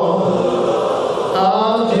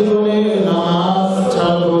 আর জীবনে নামাজ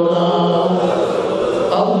ছাড়ব না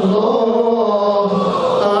আল্লাহ।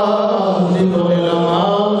 আর জীবনে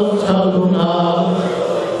নামাজ ছাড়ব না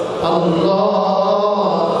আল্লাহ।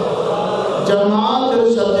 জামাতের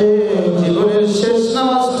সাথে জীবনের শেষ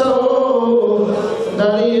নামাজটাও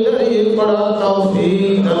দাঁড়িয়ে দাঁড়িয়ে পড়ার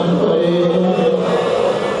তৌফিক দান করে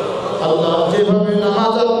আল্লাহ। যেভাবে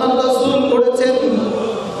নামাজ আপনার রাসূল পড়েছেন,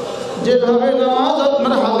 যেভাবে নামাজ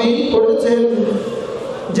আপনার হাবিব পড়েছেন,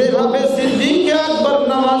 যেভাবে সিদ্দিকে আকবর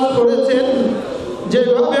নামাজ পড়েছেন,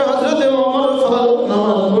 যেভাবে হযরতে ওমর ফারুক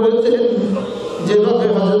নামাজ পড়েছেন, যেভাবে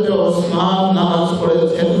হযরতে ওসমান নামাজ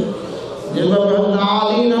পড়েছেন, যেভাবে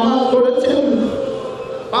আলী নামাজ পড়েছেন,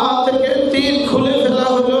 পা থেকে তীর খুলে ফেলা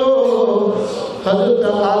হলো, হযরত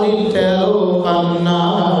আলী 13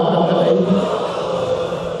 কান্নায়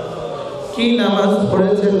কি নামাজ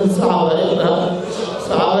পড়েছেন সাহাবায়েরা,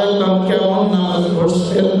 সাহাবায়েরা কেমন নামাজ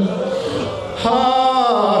পড়ছেন।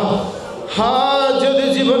 যদি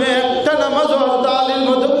জীবনে একটা নামাজ হযরত আলীর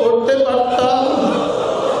মতো পড়তে পারতাম,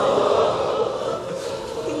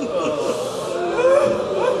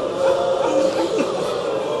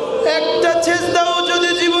 একটা সেজদাও যদি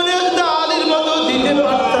জীবনে আলীর মতো দিতে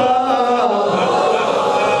পারতাম,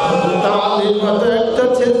 আলীর মতো একটা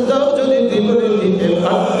সেজদাও যদি জীবনে দিতে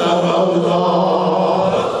পারতাম, আল্লাহ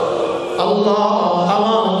আল্লাহ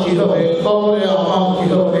আমার কি হবে, কবরে আমার কি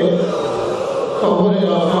হবে, কবরে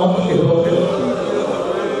আমার কি হবে।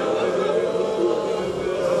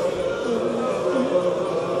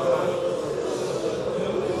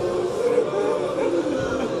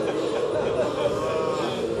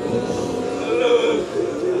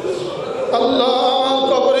 আল্লাহ আমার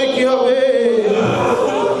কবরে কি হবে,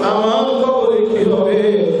 আমার কবরে কি হবে।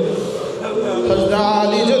 হযরত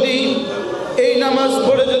আলী যদি এই নামাজ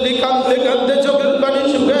পড়ে যদি কাঁদতে কাঁদতে চোখের পানি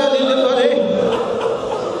শুকিয়ে দিতে পারে,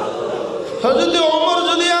 হযরত ওমর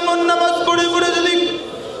যদি এমন নামাজ পড়ে পড়ে যদি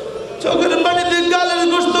চোখের পানিতে গালের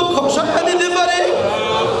গোশত খসায়া দিতে পারে,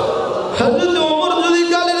 হযরত ওমর যদি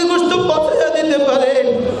গালের গোশত পচায়া দিতে পারে,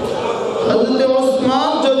 হযরত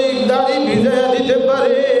ওসমান যদি দাড়ি ভিজায়া দিতে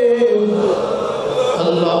পারে,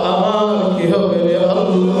 আল্লাহ আমার কি হবে রে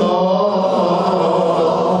আল্লাহ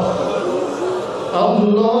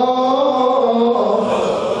আল্লাহ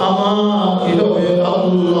আমার কি হবে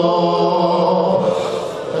আল্লাহ।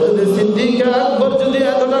 হযরত সিদ্দিক আকবর যদি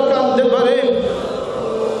এতটা কাঁদতে পারে,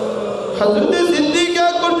 হযরত সিদ্দিক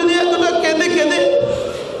আকবর যদি এতটা কেঁদে কেঁদে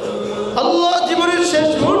আল্লাহ জীবনের শেষ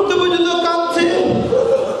মুহূর্ত পর্যন্ত কাঁদছে,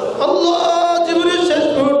 আল্লাহ জীবনের শেষ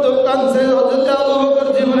মুহূর্ত কাঁদছে, হযরত আবু বকর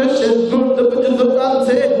জীবনের শেষ মুহূর্ত পর্যন্ত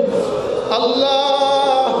কাঁদছে, আল্লাহ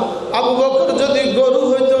আবু বকর যদি গরু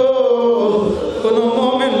হইতো কোন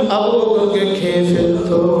মুমিন আবু বকরকে খেয়ে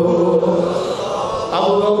ফেলতো,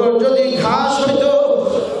 আবু বকর যদি ঘাস হইতো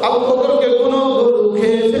আবু বকরকে কোন গরু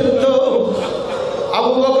খেয়ে ফেলতো,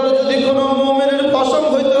 আবু বকর যদি কোন মুমিনের পশম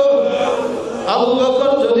হইতো, আবু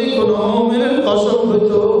বকর যদি কোন মুমিনের পশম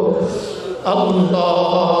হইতো,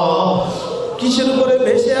 আল্লাহ কিসের উপরে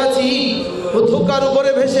ভেসে আছি, ধোকার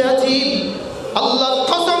উপরে ভেসে আছি, আল্লাহর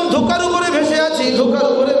কসম ধোকার উপরে ভেসে আছি, ধোকার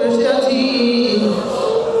উপরে ভেসে আছি,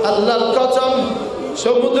 আল্লাহর কসম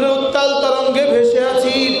সমুদ্রের উত্তাল তরঙ্গে ভেসে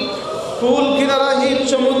আছি, কুল কিনারাহীন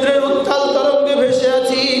সমুদ্রের উত্তাল তরঙ্গে ভেসে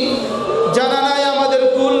আছি, জানা নাই আমাদের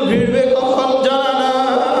কুল ভিড়বে কখন, জানা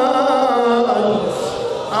নাই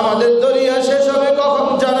আমাদের দরিয়া শেষ হবে কখন,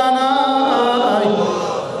 জানা নাই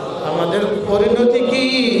আমাদের পরিণতি কি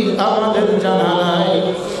আমাদের জানা নাই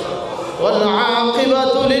ওয়াল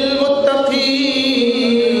আকিবাতু লিল মুত্তাকিন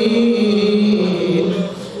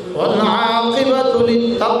ওয়াল আকিবাতু লিত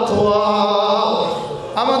তাকওয়া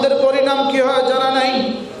আমাদের পরিণাম কি হয় জানা নাই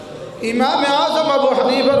ইমাম আযম আবু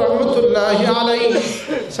হানিফা রাহমাতুল্লাহি আলাইহি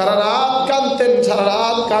সারা রাত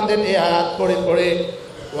কাঁদেন এই আয়াত পড়ে পড়ে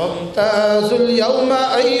ওয়ামতাজুল ইয়াওমা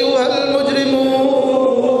আইয়ুহাল মুজরিমুন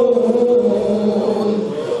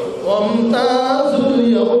ওয়ামতাজুল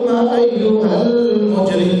ইয়াওমা আইয়ুহাল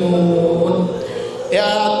মুজরিমুন এই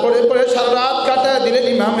আয়াত পড়ে পড়ে সারা রাত কাটায় দিলেন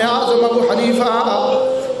ইমাম আযম আবু হানিফা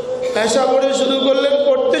এসা পড়ে শুরু করলেন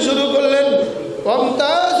পড়তে শুরু করলেন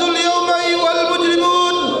ওয়ামতাজুল ইয়াওমা আইয়ুহাল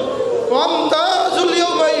মুজরিমুন ওয়ামতাজুল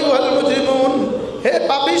ইয়াওমা আইয়ুহাল মুজরিমুন হে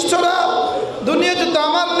পাপিষ্ঠরা দুনিয়াতে তো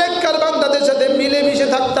আমার নেককার বান্দাদের সাথে মিলেমিশে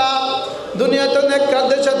থাকতাম দুনিয়াতে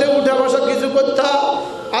নেককারদের সাথে উঠা বসা কিছু করতাম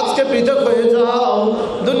আজকে পৃথক হয়ে যাও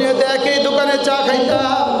দুনিয়াতে একই দোকানে চা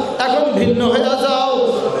খাইতাম এখন ভিন্ন হয়ে যাও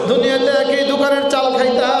দুনিয়াতে একই দোকানের চাল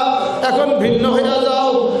খাইতাম এখন ভিন্ন হয়ে যাও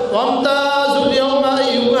ওয়ামতাজুল ইয়াওমা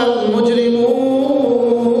আইয়ুহাল মুজরিমুন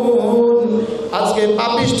আজকে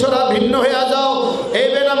পাপিষ্ঠরা ভিন্ন হয়ে যাও এই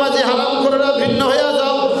বেনামাজি হারামখোররা ভিন্ন হয়ে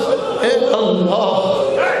যাও হে আল্লাহ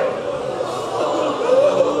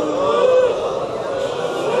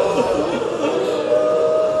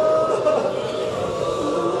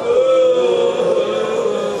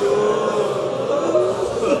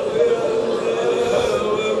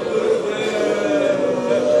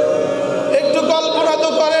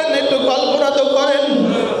একটু কল্পনা তো করেন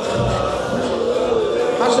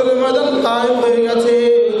হাসরের ময়দান কায়েম হয়ে গেছে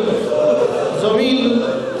জমিন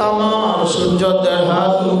তামাম সূর্য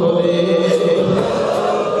দেখাত হবে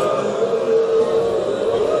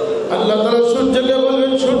আল্লাহ তাআলা সূর্যকে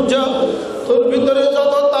বলবেন সূর্য তোর ভিতরে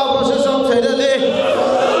যত তাপ আছে সব ছেড়ে দে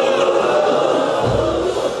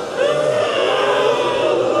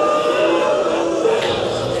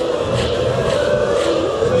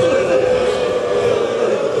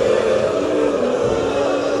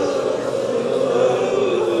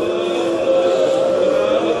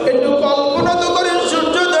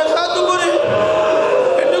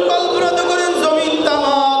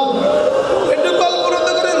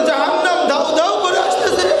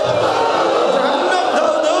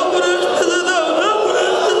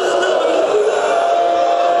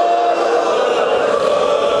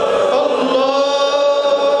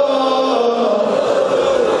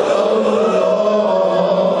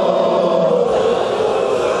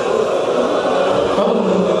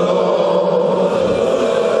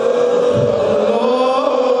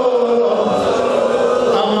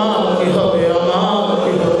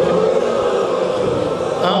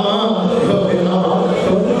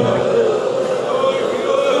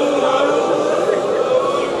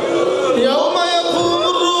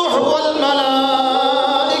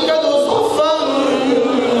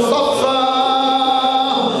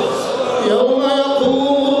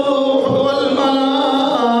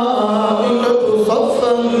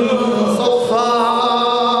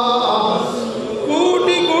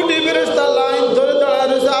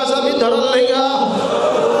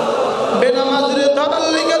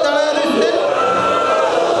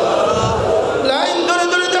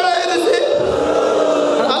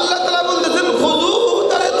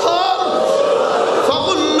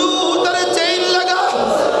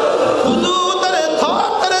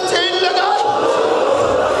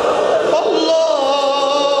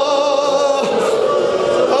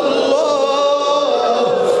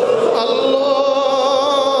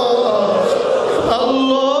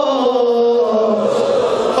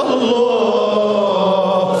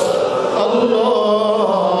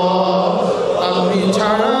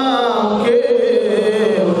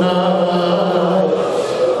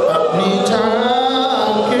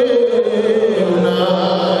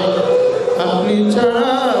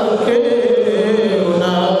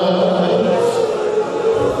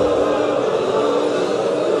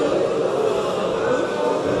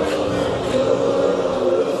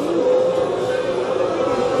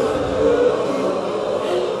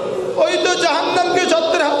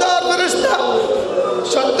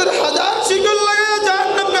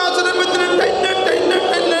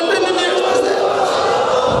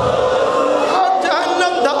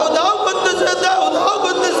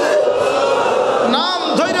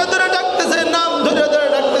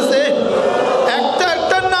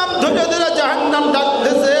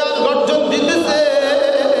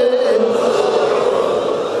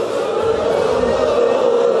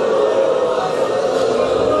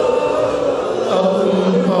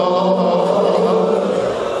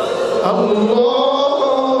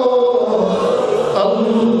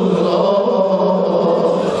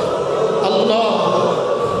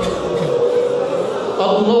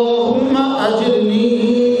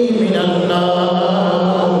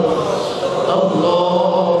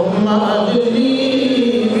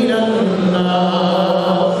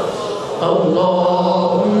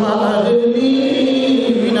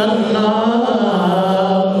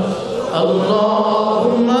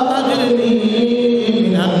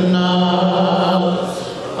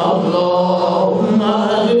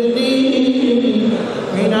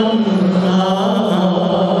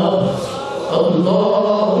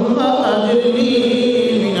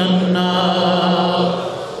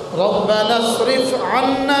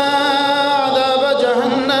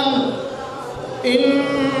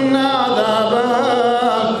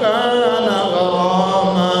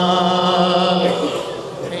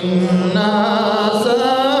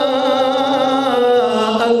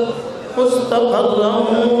مستقرا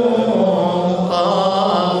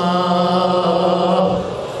مقاما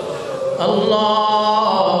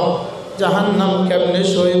الله جهنم কেমনে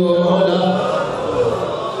সইব মওলা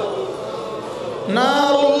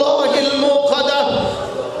নারুল্লাহ الموقدة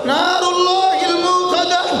نار الله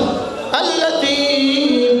الموقدة التي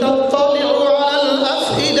تطلع على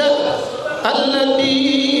الأفئدة التي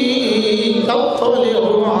تطلع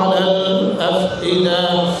على الأفئدة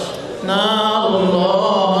نار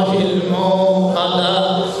الله الموقدة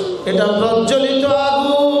এটা প্রজ্বলিত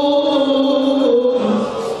আগুন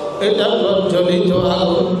এটা প্রজ্বলিত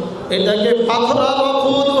আগুন এটাকে পাথরা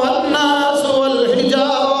ওয়াকুদুহান নাস ওয়াল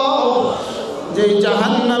হিজারা যে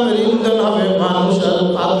জাহান্নামের ইন্ধন হবে মানুষ আর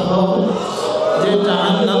পাথর যে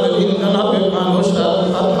জাহান্নামের ইন্ধন হবে মানুষ আর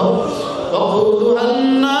পাথর ওয়াকুদুহান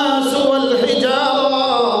নাস ওয়াল হিজারা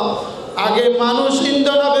আগে মানুষ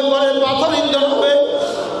ইন্ধন হবে পরে পাথর ইন্ধন হবে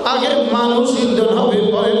আগে মানুষ ইন্ধন হবে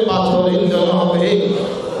পরে পাথর ইন্ধন হবে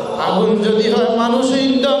আগুন যদি হয় মানুষ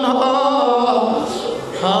ইন্ধন হয়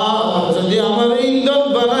যদি আমার ইন্ধন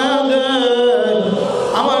বানায় দেয়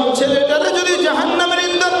আমার ছেলেটারে যদি জাহান্নামের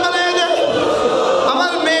ইন্ধন বানায় দেয়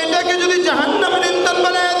আমার মেয়েটাকে যদি জাহান্নামের ইন্ধন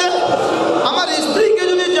বানায় দেয় আমার স্ত্রীকে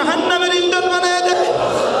যদি জাহান্নামের ইন্ধন বানায় দেয়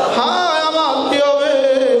হায় আমার কি হবে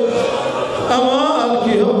আমার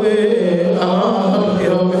কি হবে আমার কি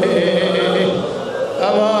হবে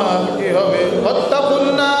আমার কি হবে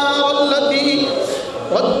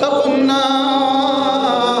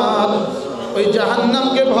ওই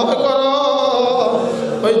জাহান্নামকে ভয় করো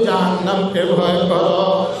ওই জাহান্নামকে ভয় করো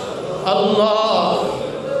আল্লাহ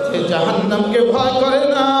যে জাহান্নামকে ভয় করে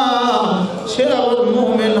না সে আবার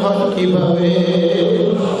মুমিন হয় কিভাবে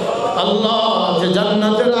আল্লাহ যে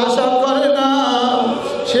জান্নাতের আশা করে না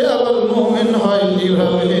সে আবার মুমিন হয়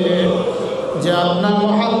কিভাবে যে আপনার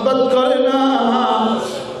মোহাব্বত করে না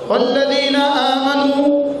والذين آمنوا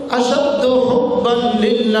أشد حبا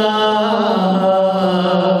لله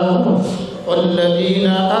والذين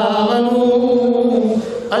آمنوا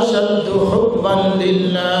أشد حبا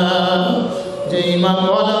لله যে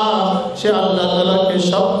ঈমানওয়ালা সে আল্লাহ তাআলাকে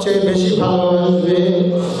সবচেয়ে বেশি ভালোবাসবে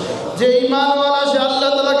যে ঈমানওয়ালা সে আল্লাহ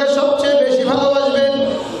তাআলাকে সবচেয়ে বেশি ভালোবাসবে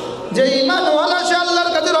যে ঈমানওয়ালা সে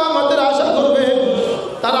আল্লাহর কাছে রহমতের আশা করবে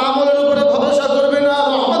তার আমলের উপরে ভরসা করবে না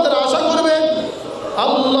রহমতের আশা করবে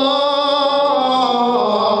আল্লাহ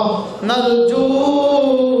নারজু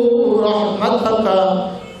রাহমাতাকা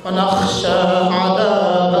ওয়া নাখশা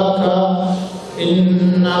আযাবাকা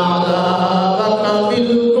ইন্না আযাবাকা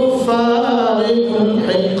বিল কুফারি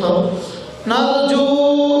মুলহিক নারজু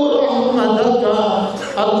রাহমাতাকা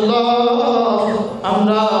আল্লাহ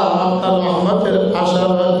আমরা আপনার রহমতের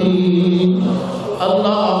আশাবাদী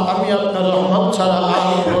আল্লাহ আমি আপনার রহমত ছাড়া আর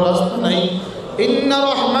কোনো রাস্তা নাই ইন্না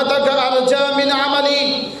রাহমাতাকা আরজা মিন আমালি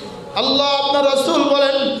আল্লাহ আপনার রাসূল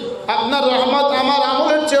বলেন আপনার রহমত আমার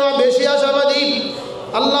আমলের চেয়ে বেশি আশাবাদী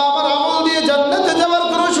আল্লাহ আমার আমল দিয়ে জান্নাতে যাওয়ার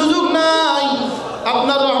কোনো সুযোগ নাই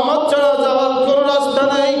আপনার রহমত ছাড়া যাওয়ার কোনো রাস্তা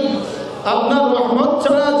নাই আপনার রহমত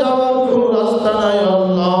ছাড়া যাওয়ার কোনো রাস্তা নাই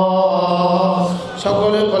আল্লাহ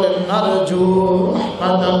সকলে বলেন নারজু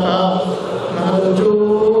রাহমাতাকা নারজু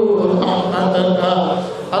রাহমাতাকা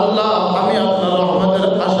আল্লাহ আমি আপনার রহমতের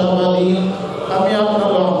আশাবাদী আমি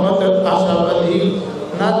আপনার রহমতের আশাবাদী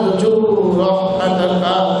নারজু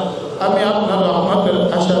রাহমাতাকা আমি আপনার রহমতের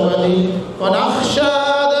আশাবাদী ওয়া নাখশা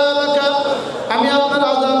আযাবাকা আমি আপনার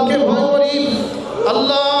আযাবকে ভয় করি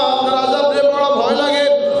আল্লাহ আপনার আযাবের বড় ভয় লাগে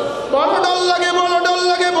বড় ডর লাগে বড় ডর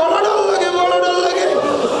লাগে বড় ডর লাগে বড় ডর লাগে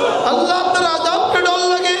আল্লাহ আপনার আযাবকে ডর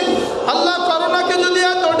লাগে আল্লাহ করোনাকে যদি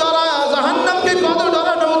এত ডরায় জাহান্নামকে কত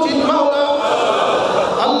ডরানো উচিত মাওলা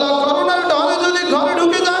আল্লাহ করোনার ডরে যদি ঘরে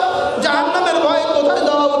ঢুকে যায় জাহান্নামের ভয়ে কোথায়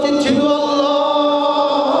দেওয়া উচিত ছিল আল্লাহ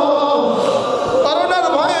করোনার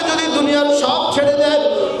ভয়ে যদি দুনিয়ার সব ছেড়ে দেয়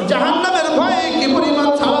জাহান্নামের ভয়ে কি পরিমাণ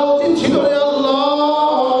ছাড়া উচিত ছিল রে আল্লাহ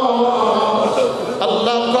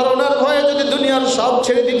আল্লাহ করোনার ভয়ে যদি দুনিয়ার সব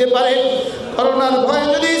ছেড়ে দিতে পারে করোনার ভয়ে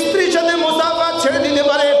যদি স্ত্রীর সাথে মুসাফাত ছেড়ে দিতে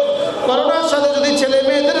পারে করোনার সাথে যদি ছেলে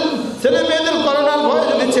মেয়েদের করোনার ভয়ে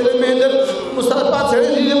যদি ছেলে মেয়েদের মুসাফাত ছেড়ে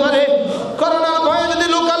দিতে পারে করোনার ভয়ে যদি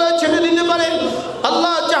লোকালয় ছেড়ে দিতে পারে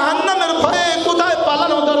আল্লাহ জাহান্নামের ভয়ে কোথায়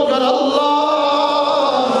পালানো দরকার আল্লাহ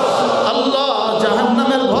আল্লাহ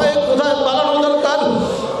জাহান্নামের ভয়ে কোথায় পালানো দরকার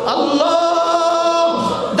আল্লাহ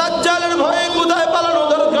দাজ্জালের ভয়ে কোথায় পালানো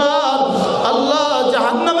দরকার আল্লাহ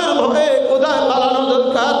জাহান্নামের ভয়ে কোথায় পালানো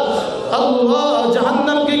দরকার আল্লাহ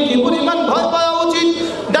জাহান্নামকে কি পরিমাণ ভয় পাওয়া উচিত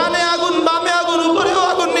ডানে আগুন বামে আগুন উপরেও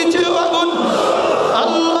আগুন নিচেও আগুন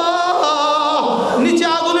আল্লাহ নিচে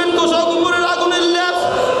আগুনের তোষক উপরের আগুনের লেপ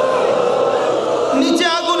নিচে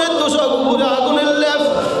আগুনের তোষক উপরে আগুনের লেপ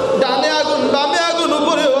ডানে আগুন বামে আগুন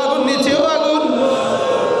উপরেও আগুন নিচেও আগুন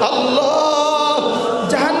আল্লাহ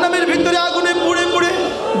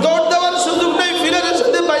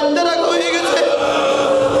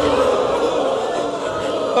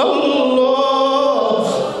আল্লাহ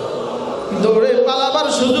দৌড়ে পালাবার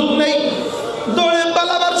সুযোগ নেই, দৌড়ে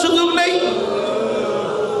পালাবার সুযোগ নেই।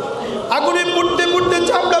 আগুনে পুড়তে পুড়তে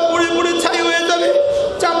চামড়া পুড়ে পুড়ে ছাই হয়ে যাবে,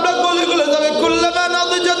 চামড়া গলে গলে যাবে। কুল্লামা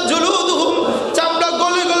নাদিজাত জুলুদুহুম, চামড়া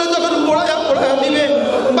গলে গলে যখন পোড়ায়া পোড়ায়া দিবে,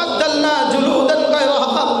 বাদদালনা জুলুদান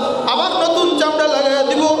গায়রাহা, আবার নতুন চামড়া লাগায়া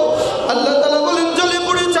দিব। আল্লাহ তাআলা বলেন জ্বলে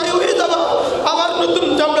পুড়ে ছাই হয়ে যাবা, আবার নতুন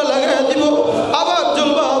চামড়া লাগায়া দিব, আবার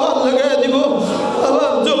জ্বলবা আবার লাগায়া দিব,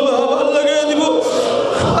 আবার জ্বলবা আবার লাগায়া দিব,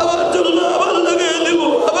 আবার জ্বলবা আবার লাগায়া দিব,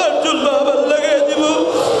 আবার জ্বলবা আবার লাগায়া দিব।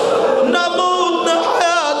 না মৌত না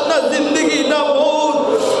হায়াত না জিন্দেগি, না মৌত,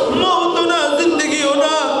 মৌত না জিন্দেগিও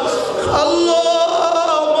না।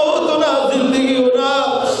 আল্লাহ মৌত না জিন্দেগিও না।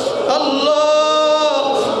 আল্লাহ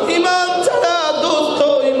ঈমান ছাড়া দোস্ত,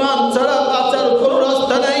 ঈমান ছাড়া বাঁচার কোনো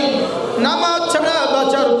রাস্তা নেই, নামাজ ছাড়া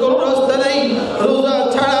বাঁচার কোনো রাস্তা নেই, রোজা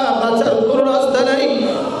ছাড়া বাঁচার কোনো রাস্তা নেই,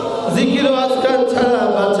 জিকির ও আজকার ছাড়া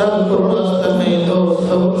বাঁচার কোনো রাস্তা নেই দোস্ত।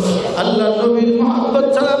 আল্লাহ নবীর মহব্বত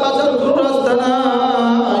ছাড়া বাঁচার কোনো রাস্তা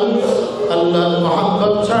নাই। আল্লাহর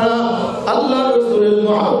মহব্বত ছাড়া, আল্লাহ রাসূলের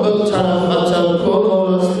মহব্বত ছাড়া বাঁচার কোনো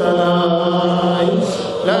রাস্তা নাই।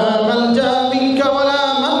 লা মালজা মিনকা ওয়ালা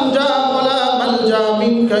মানজা ওয়ালা মালজা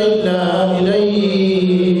মিনকা ইল্লা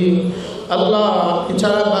ইলাইক। আল্লাহ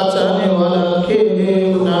এছাড়া বাঁচানে ওয়ালা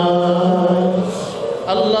কেউ নাই।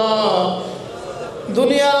 আল্লাহ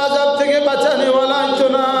দুনিয়ার আযাব থেকে বাঁচানে ওয়ালা তো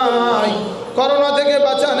নাই, করোনা থেকে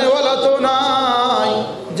বাঁচানে ওয়ালা তো নাই,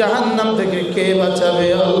 জাহান্নাম থেকে কে বাঁচাবে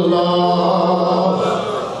আল্লাহ?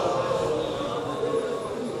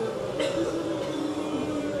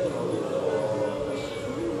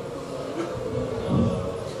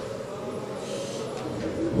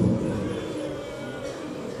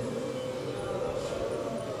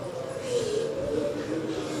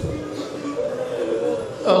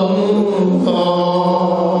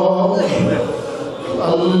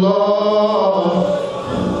 আল্লাহ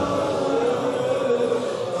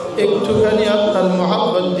একটুখানি আপনার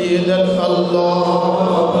মহব্বত দিয়ে দেন আল্লাহ।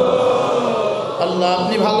 আল্লাহ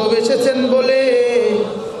আপনি ভালোবেসেছেন বলে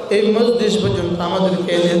এই মজলিস পর্যন্ত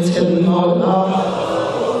আমাদেরকে এনেছেন মাওলা।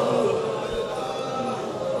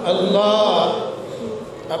 আল্লাহ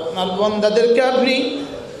আপনার বান্দাদেরকে আপনি,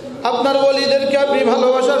 আপনার ওলিদেরকে আপনি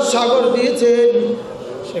ভালোবাসার সাগর দিয়েছেন,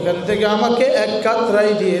 সেখান থেকে আমাকে এক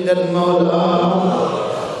কাতরাই দিয়ে দেন মাওলা,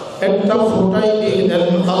 একটা ফোঁটাই দিয়ে দেন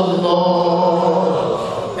আল্লাহ,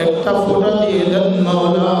 একটা ফোঁটা দিয়ে দেন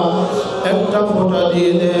মাওলা, একটা ফোঁটা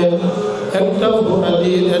দিয়ে দেন, একটা ফোঁটা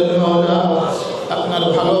দিয়ে দেন মাওলা। আপনার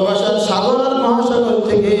ভালোবাসার সাগর আর মহাসাগর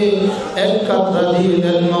থেকে এক কাতরা দিয়ে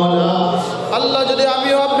দেন মাওলা। আল্লাহ যদি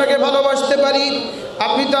আমিও আপনাকে ভালোবাসতে পারি,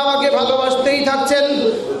 আপনি তো আমাকে ভালোবাসতেই থাকছেন,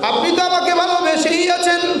 আপনি তো আমাকে ভালোবেসেই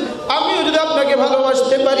আছেন। আমিও যদি আপনাকে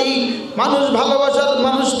ভালোবাসতে পারি, মানুষ ভালোবাসার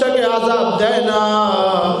মানুষটাকে আযাব দেয় না,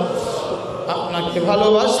 আপনাকে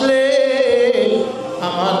ভালোবাসলে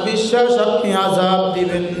আমার বিশ্বাস আপনি আযাব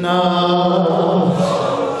দিবেন না।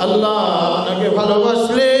 আল্লাহ আপনাকে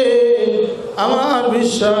ভালোবাসলে আমার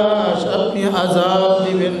বিশ্বাস আপনি আযাব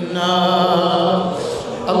দিবেন না।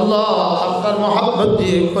 আল্লাহ আপনার মহব্বত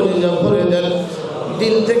দিয়ে কলিজা ভরে দেন,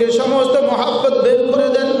 দিল থেকে সমস্ত মহব্বত বের করে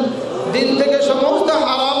দেন, দিল থেকে সমস্ত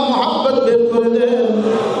হারাম মহব্বত বের করে দেন,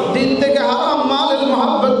 দিল থেকে হারাম মালের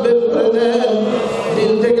মহব্বত বের করে দেন,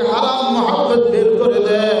 দিল থেকে হারাম মহব্বত বের করে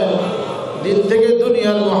দেন, দিল থেকে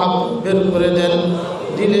দুনিয়ার মহব্বত বের করে দেন।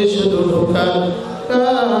 দিলে শুধু ঢোকান লা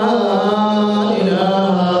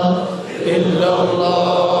ইলাহা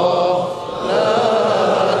ইল্লাল্লাহ, লা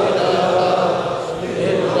ইলাহা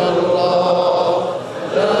ইল্লাল্লাহ,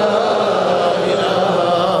 লা ইলাহা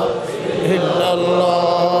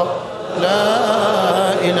ইল্লাল্লাহ, লা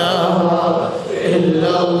ইলাহা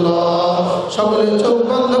ইল্লাল্লাহ। সকলে চোখ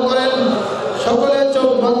বন্ধ করেন, সকলে চোখ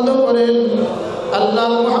বন্ধ করেন।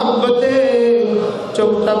 আল্লাহর মহব্বতে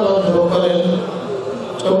চোখটা বন্ধ করেন,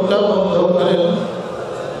 চোখটা বন্ধ করেন।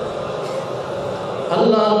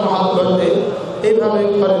 আল্লাহর মহব্বতে এইভাবে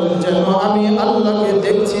করেন যেন আমি আল্লাহকে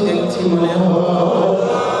দেখছি দেখছি মনে হয়।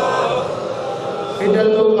 এটা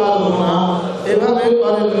তো পারবো না, এভাবে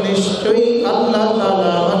করেন নিশ্চয়ই আল্লাহ তাআলা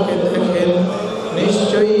আমাকে দেখেন,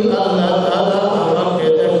 নিশ্চয়ই আল্লাহ তাআলা আমাকে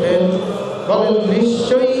দেখেন। বলেন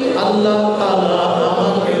নিশ্চয়ই আল্লাহ তাআলা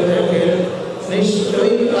আমাকে দেখেন,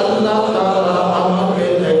 নিশ্চয়ই আল্লাহ তাআলা আমাকে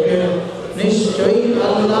দেখেন, নিশ্চয়ই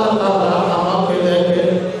আল্লাহ তাআলা আমাকে দেখেন।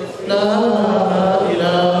 লা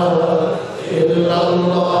ইলাহা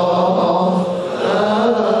ইল্লাল্লাহ, লা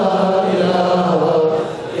ইলাহা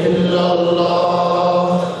ইল্লাল্লাহ,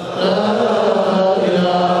 লা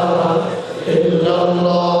ইলাহা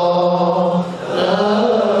ইল্লাল্লাহ, লা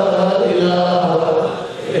ইলাহা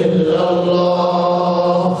ইল্লাল্লাহ।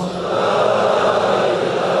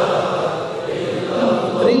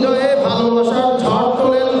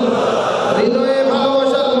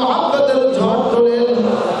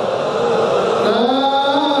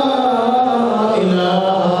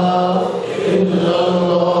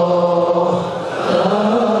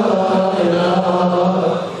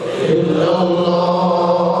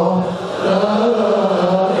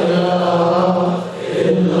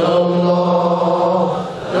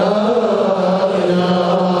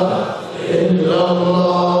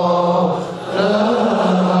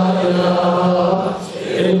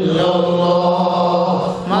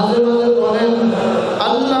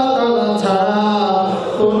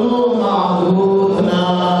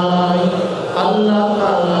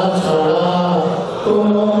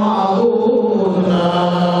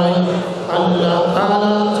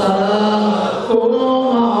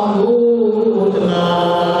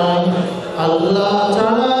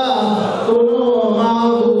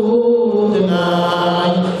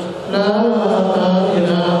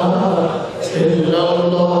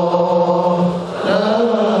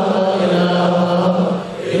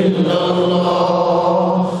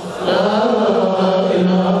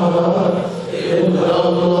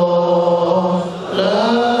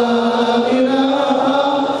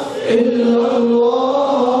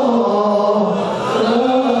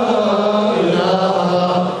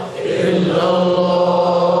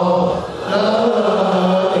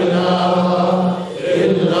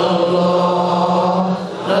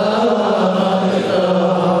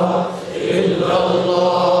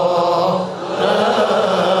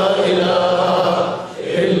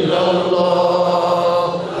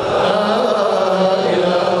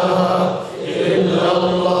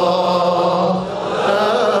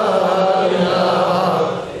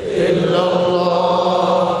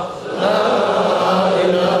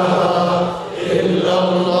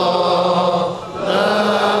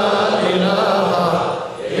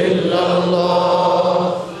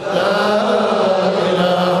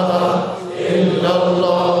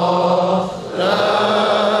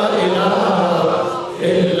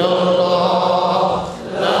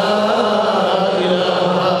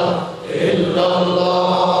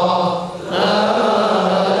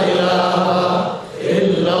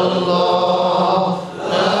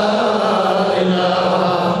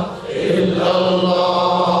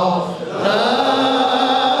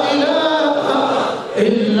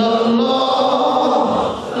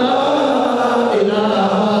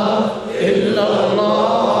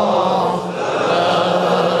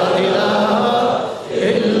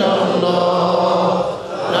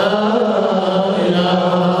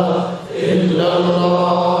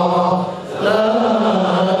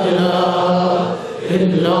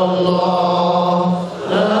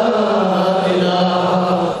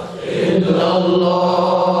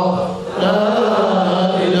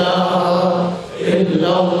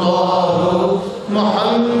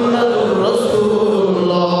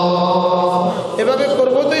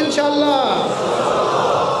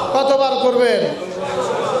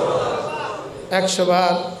 100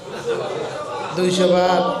 বার, 200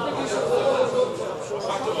 বার।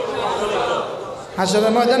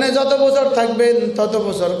 হাসরের ময়দানে যত বছর থাকবেন তত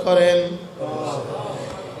বছর করেন।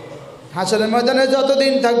 হাসরের ময়দানে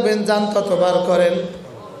যতদিন থাকবেন যান ততবার করেন।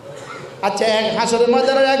 আচ্ছা, হাসরের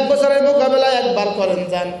ময়দানের 1 বছরের মোকাবেলা একবার করেন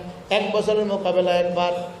যান, 1 বছরের মোকাবেলা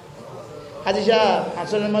একবার। হাজী সাহেব,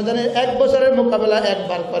 হাসরের ময়দানে 1 বছরের মোকাবেলা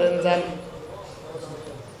একবার করেন যান।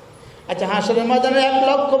 আচ্ছা, হাসরের ময়দানে 1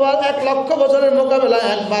 লক্ষ বছরের মোকাবেলা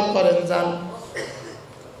একবার করেন যান।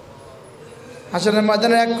 হাসরের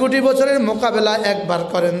ময়দানে 1 কোটি বছরের মোকাবেলা একবার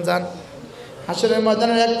করেন যান। হাসরের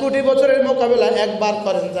ময়দানে 1 কোটি বছরের মোকাবেলা একবার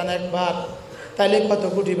করেন যান, একবার। তাইলে কত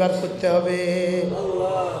কোটি বার করতে হবে?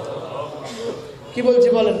 কি বলছি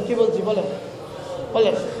বলেন, কি বলছি বলেন,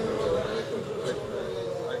 বলেন।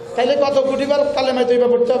 তাইলে কত কোটি বার কালেমা তৈবা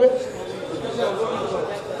পড়তে হবে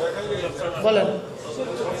বলেন?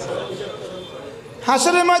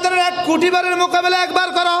 হাসরের ময়দানে 1 কোটি বারের মোকাবেলা একবার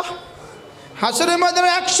করো। হাসরের ময়দানে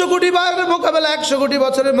 100 কোটি বারের মোকাবেলা, 100 কোটি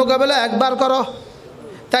বছরের মোকাবেলা একবার করো।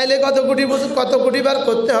 তাইলে কত কোটি বছর, কত কোটি বার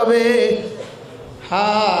করতে হবে?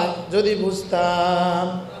 হায় যদি বুঝতাম।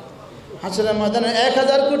 হাসরের ময়দানে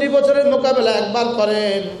 1000 কোটি বছরের মোকাবেলা একবার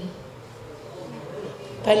করেন,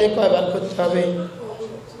 তাইলে কয়বার করতে হবে?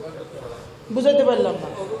 বুঝাইতে পারলাম না।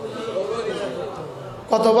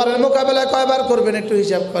 কতবারের মোকাবেলা কয়বার করবেন একটু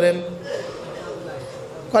হিসাব করেন,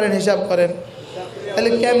 করেন, হিসাব করেন। তাহলে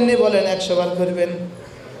কেমনি বলেন 100 বার করবেন?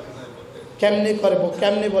 কেমনি করবো,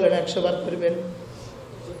 কেমনি বলেন 100 বার করবেন?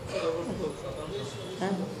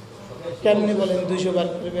 হ্যাঁ, কেমনি বলেন 200 বার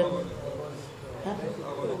করবেন? হ্যাঁ,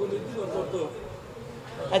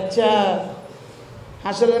 আচ্ছা,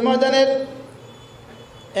 হাসরের ময়দানের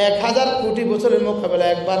 1000 কোটি বছরের মোকাবেলা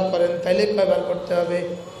একবার করেন, তাইলে কয়বার করতে হবে?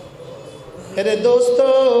 আরে দোস্ত,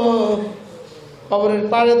 কবরের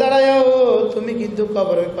পাড়ে দাঁড়ায়ও তুমি, কিন্তু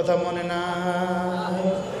কবরের কথা মনে না।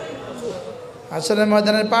 হাসরের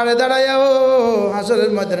ময়দানের পাড়ে দাঁড়ায়ও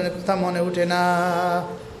হাসরের ময়দানের কথা মনে উঠে না।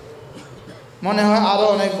 মনে হয় আরো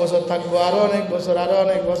অনেক বছর থাকবো, আরো অনেক বছর, আরো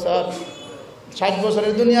অনেক বছর। 60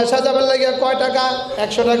 বছরের দুনিয়া সাজাবার লাগে কয় টাকা?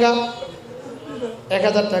 100 টাকা,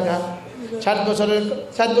 1000 টাকা। 60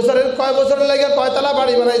 বছরের কয় বছরের লাগে কয়তলা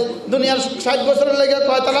বাড়ি বানাই? দুনিয়ার 60 বছরের লাগে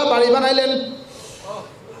কয়তলা বাড়ি বানাইলেন?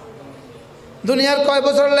 দুনিয়ার কয়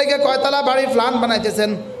বছরের লাগে কয়তলা বাড়ি প্ল্যান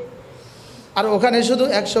বানাইতেছেন? আর ওখানে শুধু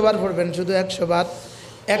 100 বার পড়বেন, শুধু 100 বার।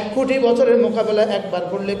 1 কোটি বছরের মোকাবেলা একবার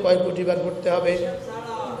পড়লে কয় কোটি বার পড়তে হবে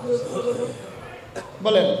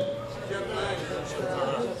বলেন?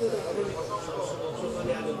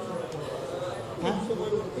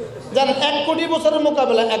 জানেন 1 কোটি বছরের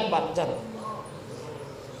মোকাবেলা একবার জানেন,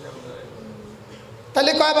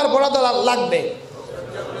 তাহলে কয়বার পড়া লাগবে?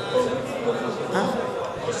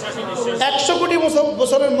 100 কোটি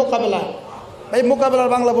বছরের মোকাবেলা। ভাই মোকাবেলার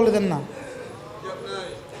বাংলা বলে দেন না।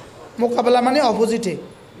 মোকাবেলা মানে অপোজিটে,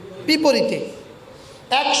 বিপরীতে।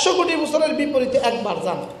 100 কোটি বছরের বিপরীতে একবার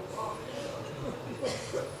যান,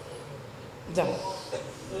 যান,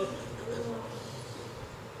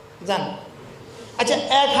 যান। আচ্ছা,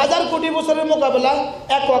 1000 কোটি বছরের মোকাবেলা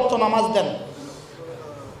 1 ওয়াক্ত নামাজ দেন,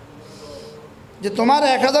 যে তোমার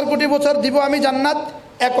 1000 কোটি বছর দিব আমি জান্নাত,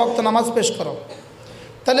 1 ওয়াক্ত নামাজ পেশ করো।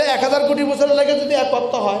 তাহলে 1000 কোটি বছরের লাগে যদি 1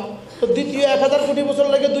 ওয়াক্ত হয়, তো দ্বিতীয় 1000 কোটি বছর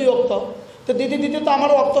লাগে 2 ওয়াক্ত। তো দ্বিতীয় তো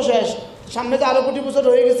আমার ওয়াক্ত শেষ, সামনে তো আরো কোটি বছর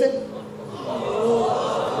রয়ে গেছে।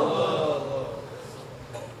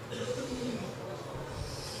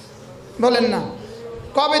 বলেন না,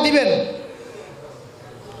 কবে দিবেন?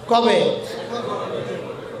 কবে?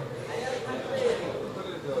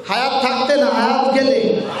 হায়াত থাকতে না, হায়াত গেলে?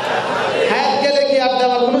 হায়াত গেলে কি আর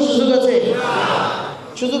দেওয়ার কোনো সুযোগ আছে?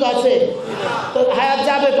 সুযোগ আছে। তো হায়াত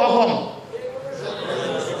যাবে কখন?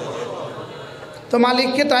 তো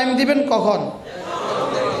মালিককে টাইম দিবেন কখন?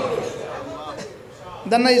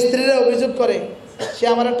 দেন না। স্ত্রীরা অভিযোগ করে সে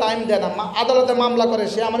আমার টাইম দেয় না, আদালতে মামলা করে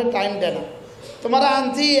সে আমার টাইম দেয় না। তোমার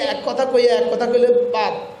আনছি এক কথা কইলে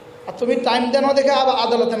বাদ, আর তুমি টাইম দেন দেখে আবার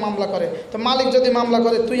আদালতে মামলা করে। তো মালিক যদি মামলা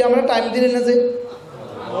করে, তুই আমরা টাইম দিলি না যে?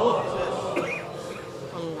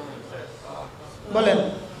 বলেন,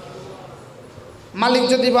 মালিক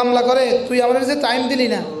যদি মামলা করে, তুই আমাদের যে টাইম দিলি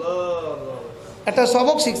না। একটা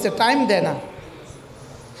সবক শিখছে, টাইম দেয় না।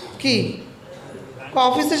 কি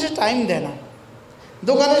অফিসে সে টাইম দেয় না,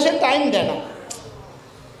 দোকানে সে টাইম দেয় না।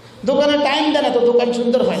 দোকানে টাইম দেয় না তো দোকান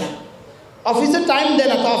সুন্দর হয় না। অফিসে টাইম দেয়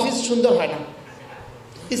না তো অফিস সুন্দর হয় না।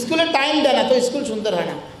 স্কুলে টাইম দেয় না তো স্কুল সুন্দর হয়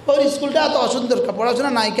না। ওর স্কুলটা এত অসুন্দর,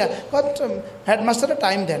 পড়াশোনা নায়িকা, হেডমাস্টারের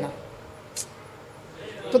টাইম দেয় না।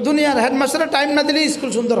 তো দুনিয়ার হেডমাস্টারের টাইম না দিলে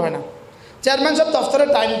স্কুল সুন্দর হয় না। চেয়ারম্যান সব দফতরে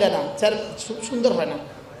টাইম দেয় না, সুন্দর হয় না।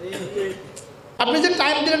 আপনি যে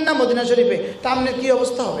টাইম দিলেন না মদিনা শরীফে, তা আপনার কী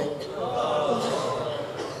অবস্থা হবে?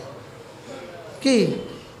 কি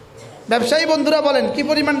ব্যবসায়ী বন্ধুরা বলেন কি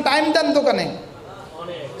পরিমাণ টাইম দেন দোকানে?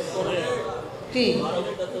 কি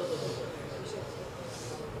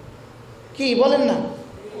কি বলেন না?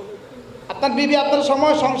 আপনার বিবি আপনার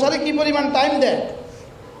সময় সংসারে কি পরিমাণ টাইম দেয়?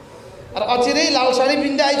 আর অচিরেই লাল শাড়ি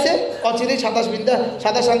পিন্দা আইছে, অচিরেই সাদা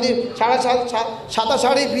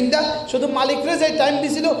শাড়ি পিন্দা শুধু মালিকরে যে টাইম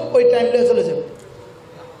দিছিল ওই টাইমটা চলে যাবে,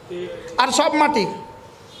 আর সব মাটি।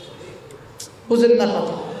 বুঝেন না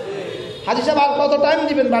কথা? হাজি সাহেব আর কত টাইম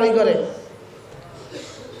দিবেন বাড়ি ঘরে?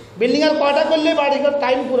 বিল্ডিং আর কয়টা করলে বাড়ি ঘর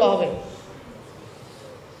টাইম পুরো হবে?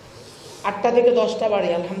 8টা থেকে 10টা বাড়ি,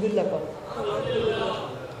 আলহামদুলিল্লাহ।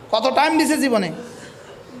 কত টাইম দিছে জীবনে?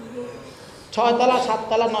 6 তলা 7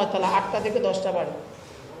 তলা 9 তলা, 8টা থেকে 10টা বাড়ি।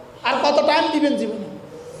 আর কত টাইম দিবেন জীবনে?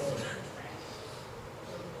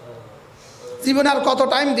 জীবনে আর কত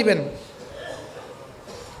টাইম দিবেন?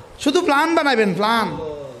 শুধু প্ল্যান বানাবেন, প্ল্যান,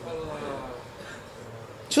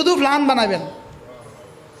 শুধু প্ল্যান বানাবেন।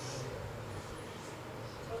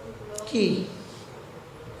 কি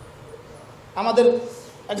আমাদের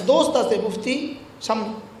এক দোস্ত আছে মুফতি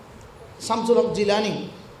শামসুল হক জিলানি,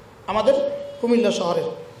 আমাদের কুমিল্লা শহরের।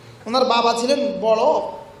 ওনার বাবা ছিলেন বড়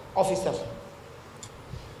অফিসার,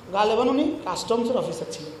 গালেবান উনি কাস্টমসের অফিসার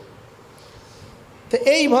ছিলেন। তো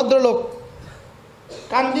এই ভদ্রলোক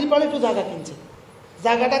কান্দির পাড়ে একটু জায়গা কিনছে।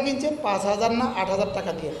 জায়গাটা কিনছে 5,000 না 8,000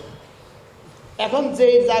 টাকা দিয়ে। এখন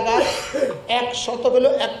যেই জায়গায় 1 শতক হলো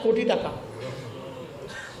 1 কোটি টাকা,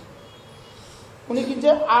 উনি কিনছে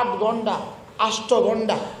 8 ঘন্টা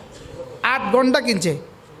 8 ঘন্টা কিনছে।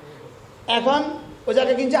 এখন ওই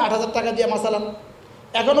জায়গা কিনছে 8,000 টাকা দিয়ে মাসালাম।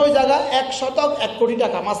 এখন ওই জায়গা 1 শতক 1 কোটি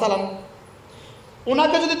টাকা মাসালাম।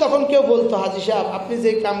 ওনাকে যদি তখন কেউ বলতো হাজি সাহেব আপনি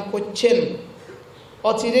যে কাম করছেন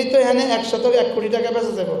অচিরেই তো এখানে 1 শতক 1 কোটি টাকা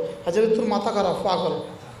বেঁচে যাবো, হাজি তোর মাথা খারাপ, পাগল,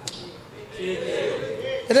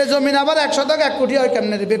 এটা জমিন আবার 1 শতক 1 কোটি হয়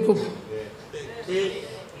কেমনে রে বেকুব?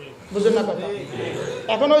 বুঝলেন না কথা?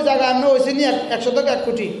 এখন ওই জায়গা আমরা হয়েছি নি 1 শতক 1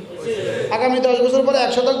 কোটি, আগামী 10 বছর পরে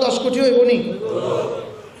 1 শতক 10 কোটি হইব নি?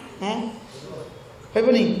 হ্যাঁ হইব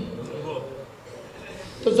নি?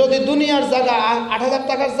 তো যদি দুনিয়ার জায়গা 8,000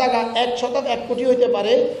 টাকার জায়গা 1 শতক 1 কোটি হইতে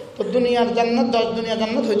পারে, তো দুনিয়ার জান্নাত 10 দুনিয়া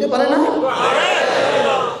জান্নাত হইতে পারে না?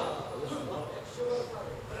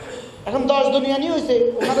 এখন 10 দুনিয়া নিয়ে হয়েছে,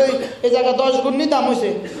 ওনার এই জায়গা 10 গুণই দাম হয়েছে।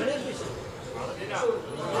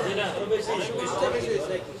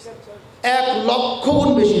 1 লক্ষ গুণ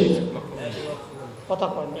বেশি হয়েছে। কথা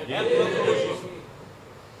কয় না?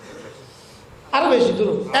 আরো বেশি,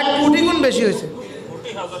 ধরুন 1 কোটি গুণ বেশি হয়েছে।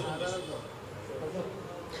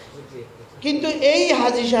 কিন্তু এই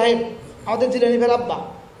হাজি সাহেব আমাদের জিলানি ভাইয়ের আব্বা,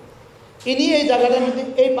 ইনি এই জায়গাটার মধ্যে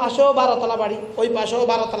এই পাশেও 12 তলা বাড়ি, ওই পাশেও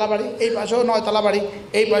 12 তলা বাড়ি, এই পাশেও 9 তলা বাড়ি,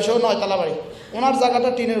 এই পাশেও 9 তলা বাড়ি। ওনার জায়গাটা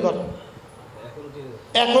টিনের ঘর,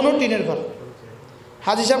 এখনও টিনের ঘর।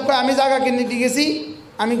 হাজি সাহেবকে আমি জায়গা কিনে দিয়ে গেছি,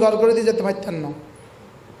 আমি ঘর করে দিয়ে যেতে পারতাম না।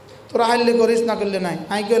 তোরা হাইলে করিস, না করলে নাই।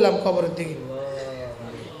 আমি গেলাম কবরের দিকে।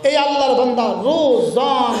 এই আল্লাহর বান্দা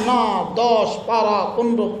রোজানা 10 পারা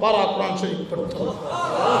 15 পারা কোরআন শরীফ পড়ত।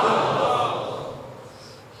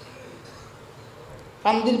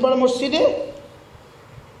 কান্দিরপাড়া মসজিদে,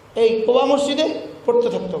 এই কোবা মসজিদে পড়তে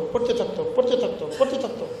থাকতো।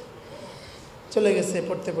 চলে গেছে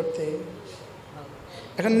পড়তে।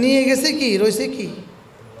 এখন নিয়ে গেছে কি, রয়েছে কি?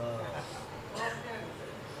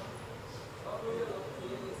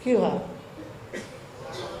 কি হয়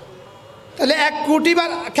তাহলে 1 কোটি বার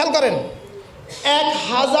খেয়াল করেন,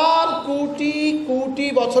 1000 কোটি কোটি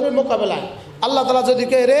বছরের মোকাবেলায় আল্লাহ তাআলা যদি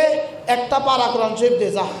কে রে একটা পারা কোরআন শরীফ দে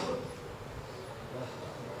যা,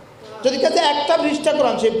 যদি কাছে একটা পৃষ্ঠা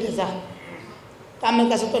কোরআন শরীফ দে যা, আমার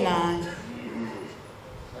কাছে তো নাই।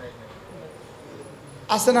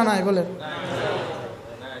 আছে না নাই বলেন?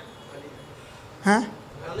 হ্যাঁ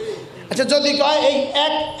আচ্ছা, যদি কয় এই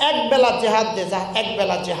এক বেলার জেহাদ দে যা, 1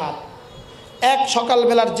 বেলার জেহাদ, 1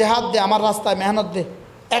 সকালবেলার জেহাদ দে, আমার রাস্তায় মেহনত দে,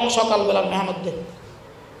 1 সকালবেলার মেহনত দে,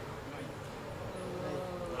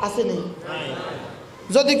 আছে নেই?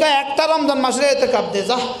 যদি কয় একটা রমজান মাসের ইতিকাফ দে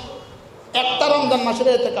যা, একটা রমজান মাসের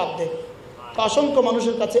ইতিকাফ দে, অসংখ্য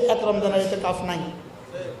মানুষের কাছে 1 রমজানের ইতিকাফ নাই।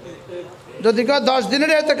 যদি কয় 10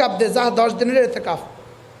 দিনের ইতিকাফ দে যা, 10 দিনের ইতিকাফ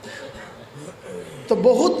তো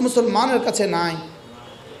বহুত মুসলমানের কাছে নাই।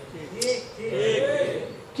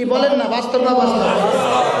 কি বলেন না? বাস্তব না বাস্তব?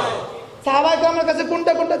 সাহাবায়ে কেরামের কাছে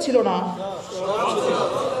কোনটা ছিল না?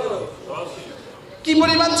 কি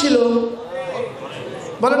পরিমাণ ছিল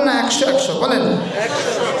বলেন না? 100 বলেন।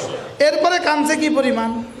 এরপরে কামছে কি পরিমাণ?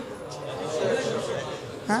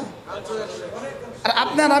 হ্যাঁ, আর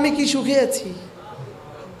আপনার আমি কি সুখে আছি?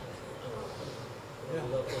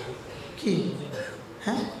 কি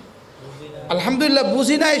হ্যাঁ আলহামদুলিল্লাহ।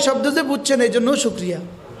 বুঝি না এই শব্দ যে বুঝছেন এই জন্য শুকরিয়া।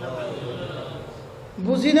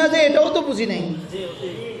 বুঝি না যে এটাও তো বুঝি নাই,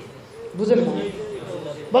 বুঝেন না,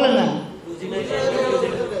 বলেন না,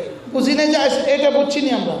 বুঝি নাই যে এটা বুঝছি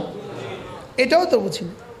না আমরা, এটাও তো বুঝি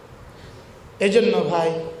না। এই জন্য ভাই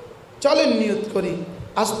চলেন নিয়ত করি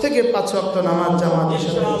আজ থেকে 5 ওয়াক্ত নামাজ জামাতের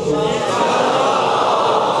সাথে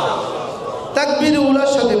তাকবীর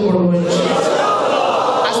উলার সাথে পড়ব ইনশাআল্লাহ।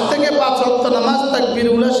 আজ থেকে 5 ওয়াক্ত নামাজ তাকবীর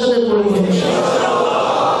উলার সাথে পড়ব ইনশাআল্লাহ।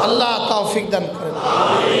 আল্লাহ তৌফিক দান করেন।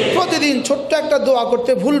 প্রতিদিন ছোট্ট একটা দোয়া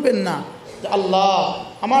করতে ভুলবেন না যে আল্লাহ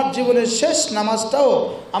আমার জীবনের শেষ নামাজটাও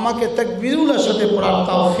আমাকে তাকবীর উলার সাথে পড়ার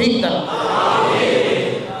তৌফিক দান।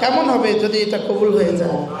 কেমন হবে যদি এটা কবুল হয়ে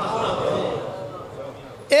যায়?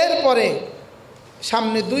 এরপরে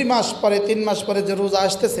সামনে 2 মাস পরে 3 মাস পরে যে রোজা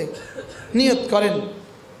আসতেছে, নিয়ত করেন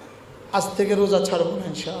আজ থেকে রোজা ছাড়বো না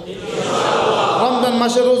ইনশাআল্লাহ। রমজান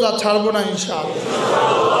মাসে রোজা ছাড়বো না ইনশাআল্লাহ,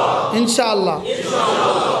 ইনশাআল্লাহ।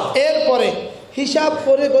 এরপরে হিসাব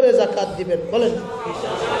করে করে যাকাত দিবেন, বলেন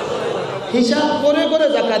হিসাব করে করে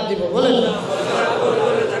যাকাত দিব, বলেন।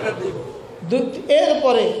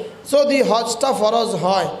 এরপরে যদি হজটা ফরজ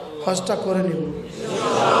হয় হজটা করে নিব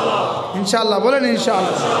ইনশাআল্লাহ, বলেন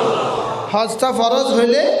ইনশাআল্লাহ। হজটা ফরজ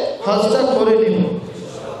হইলে হজটা করে নিব।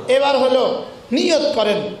 এবার হলো নিয়ত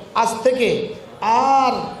করেন আজ থেকে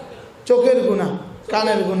আর চোখের গুনাহ,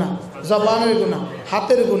 কানের গুনাহ, জবানের গুনাহ,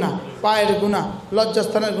 হাতের গুনাহ, পায়ের গুনাহ,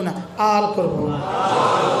 লজ্জাস্থানের গুনাহ আর করব না,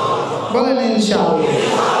 বলেন ইনশাআল্লাহ।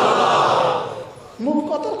 মুখ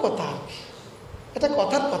কথার কথা, এটা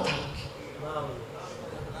কথার কথা।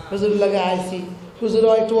 হুজুর লাগে আইছি, হুজুর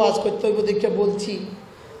একটু ওয়াজ করতে হইব দেখে বলছি,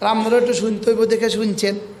 আপনারা একটু শুনতে হইব দেখে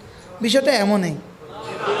শুনছেন। বিষয়টা এমনই,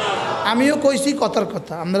 আমিও কইছি কথার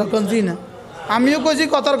কথা, আমরা কোন দিই না, আমিও কইছি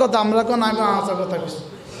কথার কথা, আমরা কোন আমি আসার কথা কইছি,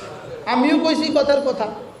 আমিও কইছি কথার কথা,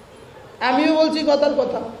 আমিও বলছি কথার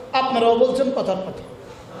কথা, আপনারাও বলছেন কথার কথা।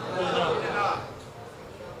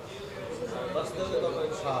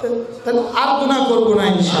 তাহলে আর গুনাহ করবো না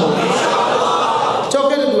ইনশাআল্লাহ।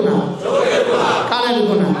 চোখের গুনাহ, কানের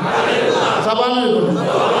গুনাহ, জবানের গুনাহ,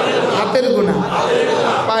 হাতের গুনাহ,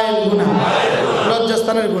 পায়ের গুনাহ,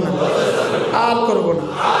 লজ্জাস্থানের গুনাহ আর করব না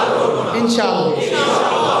ইনশাআল্লাহ।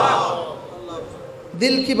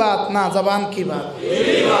 দিল কি বাত না জবান কি বাত,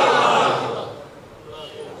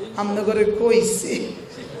 আমরা করে কইছি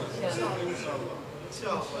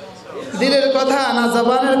দিলের কথা না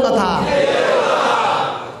জবানের কথা।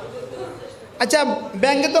 আচ্ছা,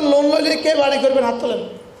 ব্যাংকে তো লোন লইলে কে বাড়ি করবেন? হাত তোলেন।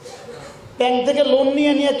 ব্যাংক থেকে লোন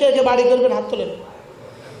নিয়ে নিয়ে কে কে বাড়ি করবেন? হাত তোলেন।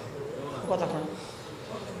 কথা কন।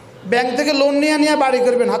 ব্যাংক থেকে লোন নিয়ে নিয়ে বাড়ি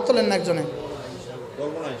করবেন? হাত তোলেন না একজনে,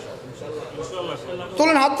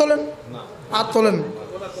 তোলেন, হাত তোলেন, হাত তোলেন,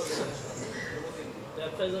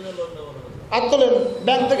 হাত তোলেন।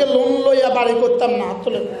 ব্যাংক থেকে লোন লইয়া বাড়ি করতাম না, হাত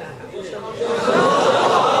তোলেন।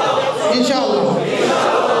 ইনশাআল্লাহ,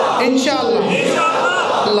 ইনশাআল্লাহ,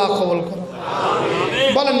 আল্লাহ কবুল করুন।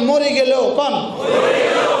 বলেন মরে গেলেও, কন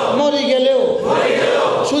মরে গেলেও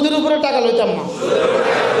সুদের উপরে টাকা লইতাম না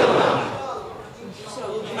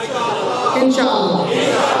ইনশাআল্লাহ।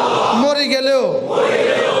 মরে গেলেও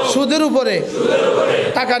সুদের উপরে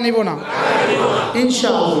টাকা নিব না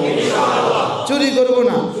ইনশাআল্লাহ। চুরি করব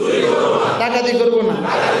না, ডাকাতি করব না,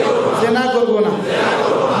 জেনা করব না,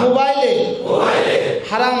 মোবাইলে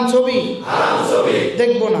হারাম ছবি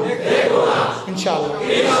দেখব না ইনশাআল্লাহ,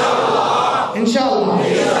 ইনশাআল্লাহ।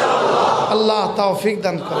 আল্লাহ তৌফিক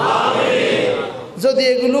দান করুন। যদি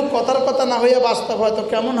এগুলো কথার কথা না হইয়া বাস্তব হয় তো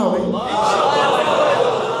কেমন হবে?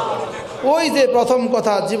 ওই যে প্রথম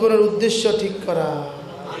কথা, জীবনের উদ্দেশ্য ঠিক করা।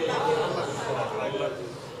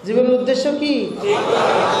 জীবনের উদ্দেশ্য কি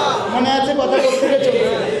মনে আছে? কথা করতে চলছে।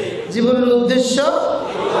 জীবনের উদ্দেশ্য,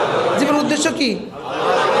 জীবনের উদ্দেশ্য কি?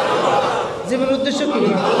 জীবনের উদ্দেশ্য কি?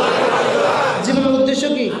 জীবনের উদ্দেশ্য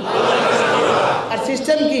কি? আর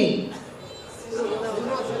সিস্টেম কি?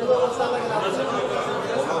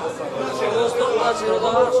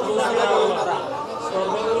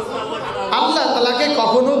 আল্লাহ তাআলাকে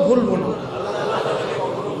কখনো ভুলবো না।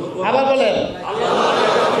 আবার বলেন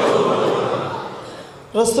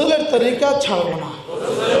রাসূলের তরিকা ছাড়বো না,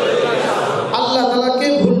 আল্লাহ তাআলাকে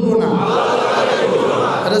ভুলবো না,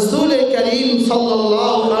 রাসূল করিম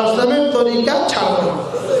সাল্লাল্লাহু আলাইহি ওয়াসাল্লামের তরিকা ছাড়বো না,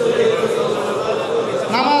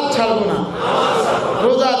 নামাজ ছাড়বো না,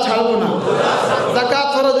 রোজা ছাড়বো না, যাকাত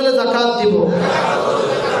ফরজ হলে যাকাত দিব,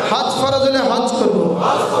 হজ ফরজ হলে হজ করব,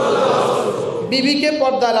 বিবিকে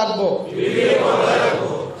পর্দা রাখবো,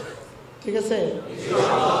 ঠিক আছে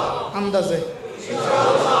আন্দাজে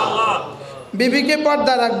বিবিকে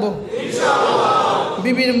পর্দা রাখবো,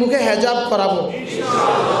 বিবির মুখে হেজাব করাবো।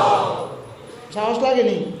 সাহস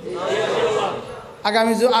লাগেনি?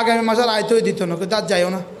 আগামী মাসের আয়তই দিত না, তার যাইও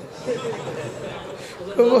না,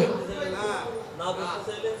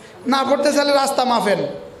 না পড়তে চাইলে রাস্তা মাপেন,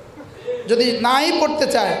 যদি নাই পড়তে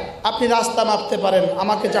চায় আপনি রাস্তা মাপতে পারেন,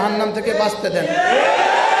 আমাকে জাহান্নাম থেকে বাঁচতে দেন।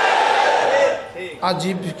 আর জি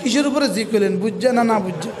কিসের উপরে জি করলেন, বুঝছে না না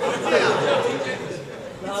বুঝছে?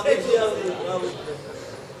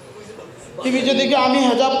 টিভি যদি আমি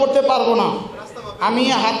হেজাব পড়তে পারবো না, আমি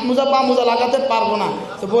হাত মোজা পা মোজা লাগাতে পারবো না,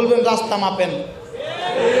 তো বলবেন রাস্তা মাপেন।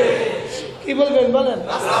 কি বলবেন বলেন?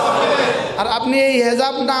 আর আপনি এই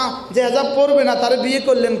হেজাব না, যে হেজাব পরবে না তারে বিয়ে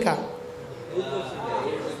করলেন কা?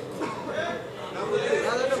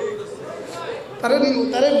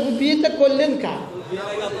 তারে বিয়েটা করলেন কা?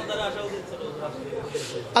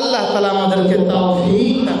 আল্লাহ তাআলা আমাদেরকে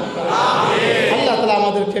তৌফিক দান করেন, আল্লাহ তাআলা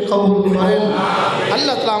আমাদেরকে কবুল করেন,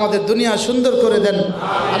 আল্লাহ তাআলা আমাদের দুনিয়া সুন্দর করে দেন,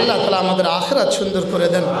 আল্লাহ তাআলা আমাদের আখিরাত সুন্দর করে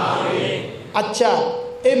দেন। আচ্ছা,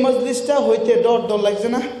 এই মজলিসটা হইতে ডর লাগছে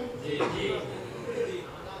না?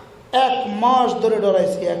 1 মাস ধরে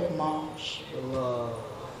ডরাইছি, 1 মাস।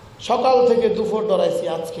 সকাল থেকে দুপুর ডরাইছি,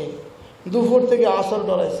 আজকে দুপুর থেকে আসর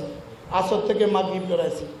ডরাইছি, আসর থেকে মাগরিব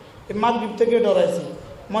ডরাইছি, এই মাগরিব থেকে ডরাইছি।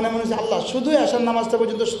 মনে মনে হচ্ছে আল্লাহ শুধুই আসার নামাজটা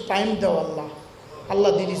পর্যন্ত টাইম দেও, আল্লাহ আল্লাহ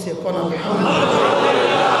দিয়েছে। কোন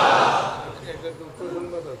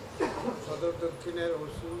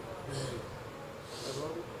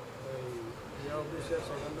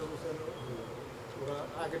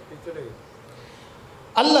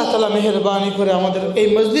আল্লাহ তাআলা মেহেরবানি করে আমাদের এই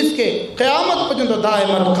মজলিসকে কিয়ামত পর্যন্ত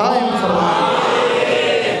দায়মান কায়েম ফরমান।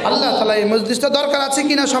 আল্লাহ তাআলা এই মজলিসটা দরকার আছে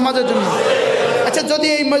কিনা সমাজের জন্য? আচ্ছা, যদি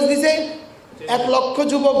এই মজলিসে 1 লক্ষ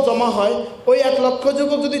যুবক জমা হয়, ওই 1 লক্ষ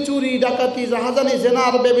যুবক যদি চুরি ডাকাতি জাহাজানি জেনা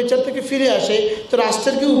আর ব্যভিচার থেকে ফিরে আসে, তো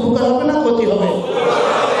রাষ্ট্রের কি উপকার হবে না ক্ষতি হবে?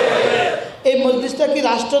 এই মজলিসটা কি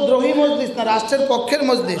রাষ্ট্রদ্রোহী মজলিস না রাষ্ট্রের পক্ষের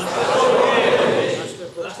মজলিস?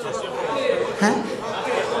 হ্যাঁ,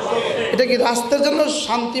 এটা কি রাষ্ট্রের জন্য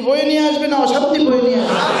শান্তি বয়ে নিয়ে আসবে না অশান্তি বয়ে নিয়ে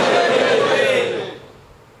আসবে?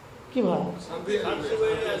 কি ভাই,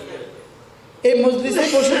 এই মজলিসে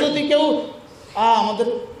বসে যদি কেউ আমাদের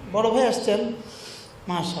বড় ভাই আসছেন,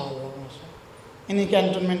 মাশাআল্লাহ মাশাআল্লাহ, ইনি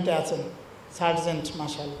ক্যান্টনমেন্টে আছেন, সার্জেন্ট,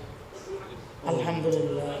 মাশাআল্লাহ,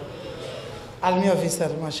 আলহামদুলিল্লাহ, আর্মি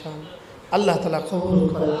অফিসার, মাশাআল্লাহ, আল্লাহ তাআলা কবুল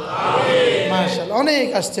করেন, মাশাআল্লাহ। অনেক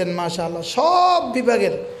আসছেন, মাশাআল্লাহ, সব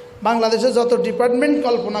বিভাগের, বাংলাদেশে যত ডিপার্টমেন্ট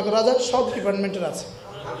কল্পনা করা যায় সব ডিপার্টমেন্টের আছে।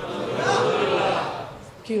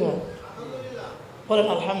 কি হয় বলেন?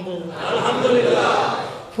 আলহামদুলিল্লাহ, আলহামদুলিল্লাহ।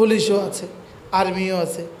 পুলিশও আছে, আর্মিও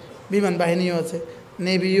আছে, বিমান বাহিনীও আছে,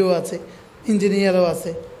 নেভিও আছে, ইঞ্জিনিয়ারও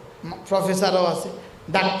আছে, প্রফেসরও আছে,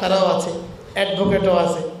 ডাক্তারও আছে, অ্যাডভোকেটও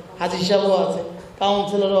আছে, হাজি সাহেবও আছে,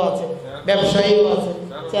 কাউন্সিলরও আছে, ব্যবসায়ীও আছে,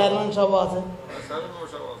 চেয়ারম্যান সাহেবও আছে,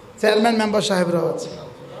 চেয়ারম্যান মেম্বার সাহেবরাও আছে।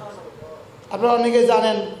 আপনারা অনেকে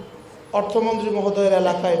জানেন অর্থমন্ত্রী মহোদয়ের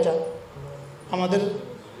এলাকা এটা, আমাদের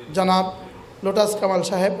জনাব লোটাস কামাল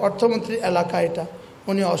সাহেব অর্থমন্ত্রীর এলাকা এটা।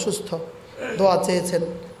 উনি অসুস্থ, দোয়া চেয়েছেন,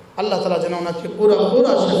 আল্লাহ তাআলা যেন ওনাকে পুরো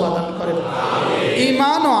সেবা দান করেন,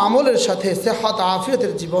 ঈমান ও আমলের সাথে সেহত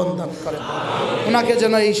আফিয়তের জীবন দান করেন, ওনাকে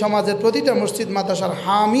যেন এই সমাজের প্রতিটা মসজিদ মাদ্রাসার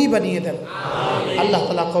হামি বানিয়ে দেন, আল্লাহ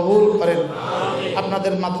তাআলা কবুল করেন।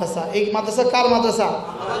 আপনাদের মাদ্রাসা, এই মাদ্রাসা কার মাদ্রাসা?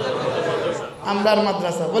 আমরার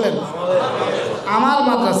মাদ্রাসা। বলেন আমার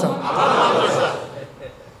মাদ্রাসা।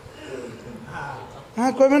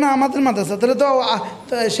 হ্যাঁ, কইবে না আমাদের মাদ্রাসা, তাহলে তো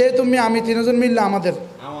সে তুমি আমি তিনজন মিললে আমাদের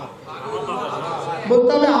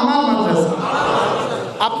বলতে হবে আমার মাদ্রাসা।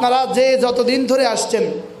 আপনারা যে যতদিন ধরে আসছেন,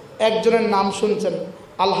 একজনের নাম শুনছেন,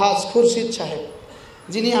 আলহাজ খুরশিদ সাহেব,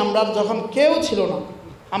 যিনি আমরা যখন কেউ ছিল না,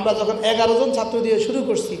 আমরা যখন 11 জন ছাত্র দিয়ে শুরু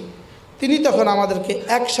করছি, তিনি তখন আমাদেরকে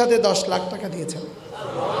একসাথে 10 লাখ টাকা দিয়েছেন।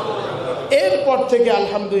 এরপর থেকে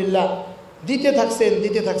আলহামদুলিল্লাহ দিতে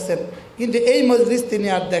থাকছেন, কিন্তু এই মজলিস তিনি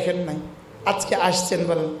আর দেখেন নাই, আজকে আসছেন,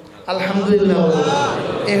 বলেন আলহামদুলিল্লাহ।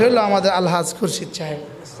 এ হলো আমাদের আলহাজ খুরশিদ সাহেব।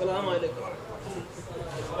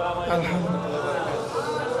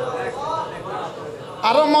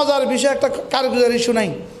 আরও মজার বিষয় একটা কারগুজারি শুনাই।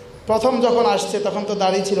 প্রথম যখন আসছে তখন তো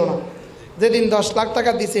দাড়ি ছিল না, যেদিন 10 লাখ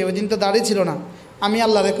টাকা দিছে ওই দিন তো দাড়ি ছিল না। আমি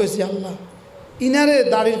আল্লাহরে কইছি, আল্লাহ ইনারে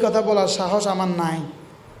দাড়ির কথা বলার সাহস আমার নাই,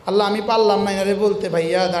 আল্লাহ আমি পারলাম না ইনারে বলতে,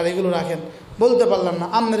 ভাইয়া দাড়িগুলো রাখেন, বলতে পারলাম না,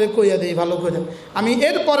 আপনারে কইয়া দিই ভালো করে। আমি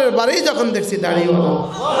এর পরের বারেই যখন দেখছি দাড়িওয়ালা,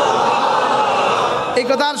 এই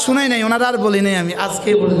কথা আর শুনাই নাই, ওনারা আর বলি নাই, আমি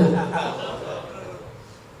আজকেই বললাম।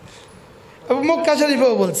 মক্কা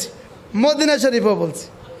শরীফেও বলছি, মদিনা শরীফেও বলছি,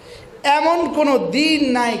 এমন কোনো দিন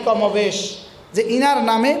নাই কমবেশ যে ইনার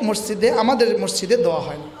নামে মসজিদে, আমাদের মসজিদে দোয়া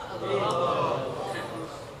হয় না।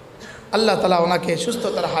 আল্লাহ তাআলা ওনাকে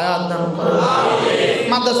সুস্থতার হায়াত দান করেন।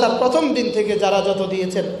 মাদ্রাসার প্রথম দিন থেকে যারা যত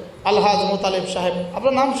দিয়েছেন, আলহাজ মোতালেব সাহেব,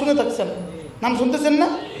 আপনার নাম শুনে থাকছেন, নাম শুনতেছেন না?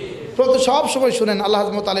 সব সময় শুনেন, আলহাজ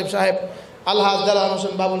মোতালেব সাহেব, আলহাজ দালাল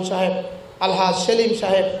হোসেন বাবুল সাহেব, আলহাজ সেলিম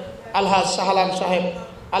সাহেব, আলহাজ শাহালাম সাহেব,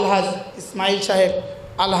 আলহাজ ইসমাইল সাহেব,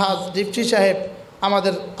 আলহাজ ডিপটি সাহেব,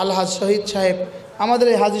 আমাদের আলহাজ শহীদ সাহেব, আমাদের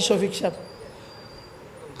এই হাজি শফিক সাহেব,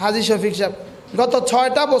 হাজি শফিক সাহেব গত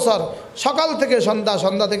 6টা বছর সকাল থেকে সন্ধ্যা,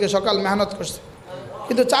 সন্ধ্যা থেকে সকাল মেহনত করছে।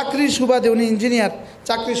 কিন্তু চাকরির সুবাদে উনি ইঞ্জিনিয়ার,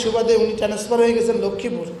 চাকরির সুবাদে উনি ট্রান্সফার হয়ে গেছেন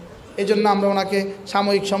লক্ষ্মীপুর। এই জন্য আমরা ওনাকে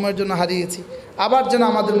সাময়িক সময়ের জন্য হারিয়েছি। আবার যেন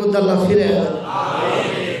আমাদের মধ্যে আল্লাহ ফিরে আসেন।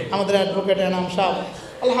 আমাদের অ্যাডভোকেট এনাম সাহেব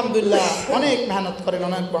আলহামদুলিল্লাহ অনেক মেহনত করেন,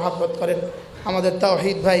 অনেক মহাব্বত করেন। আমাদের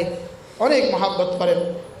তাওহীদ ভাই অনেক মহাব্বত করেন।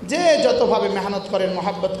 যে যতভাবে মেহনত করেন,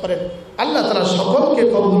 মহাব্বত করেন, আল্লাহ তাআলা সকলকে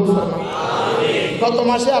কবুল ফরমান। গত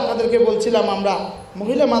মাসে আপনাদেরকে বলছিলাম আমরা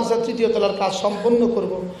মহিলা মাদ্রাসা 3য় তলার কাজ সম্পূর্ণ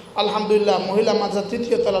করব। আলহামদুলিল্লাহ মহিলা মাদ্রাসা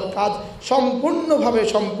 3য় তলার কাজ সম্পূর্ণভাবে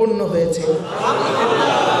সম্পূর্ণ হয়েছে।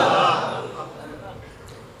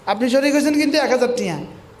 আপনি শরীক হয়েছেন কিন্তু 1000 টিয়া,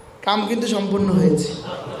 কাম কিন্তু সম্পূর্ণ হয়েছে।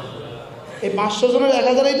 এই 500 জনের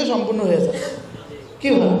 1000ই তো সম্পূর্ণ হয়ে যায়। কি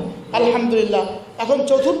হয় আলহামদুলিল্লাহ। এখন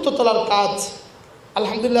 4র্থ তলার কাজ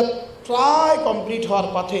আলহামদুলিল্লাহ প্রায় কমপ্লিট হওয়ার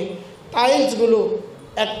পথে। টাইলসগুলো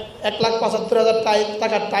 1,75,000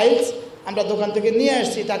 টাকার টাইলস আমরা দোকান থেকে নিয়ে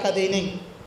আসছি, টাকা দিই নেই।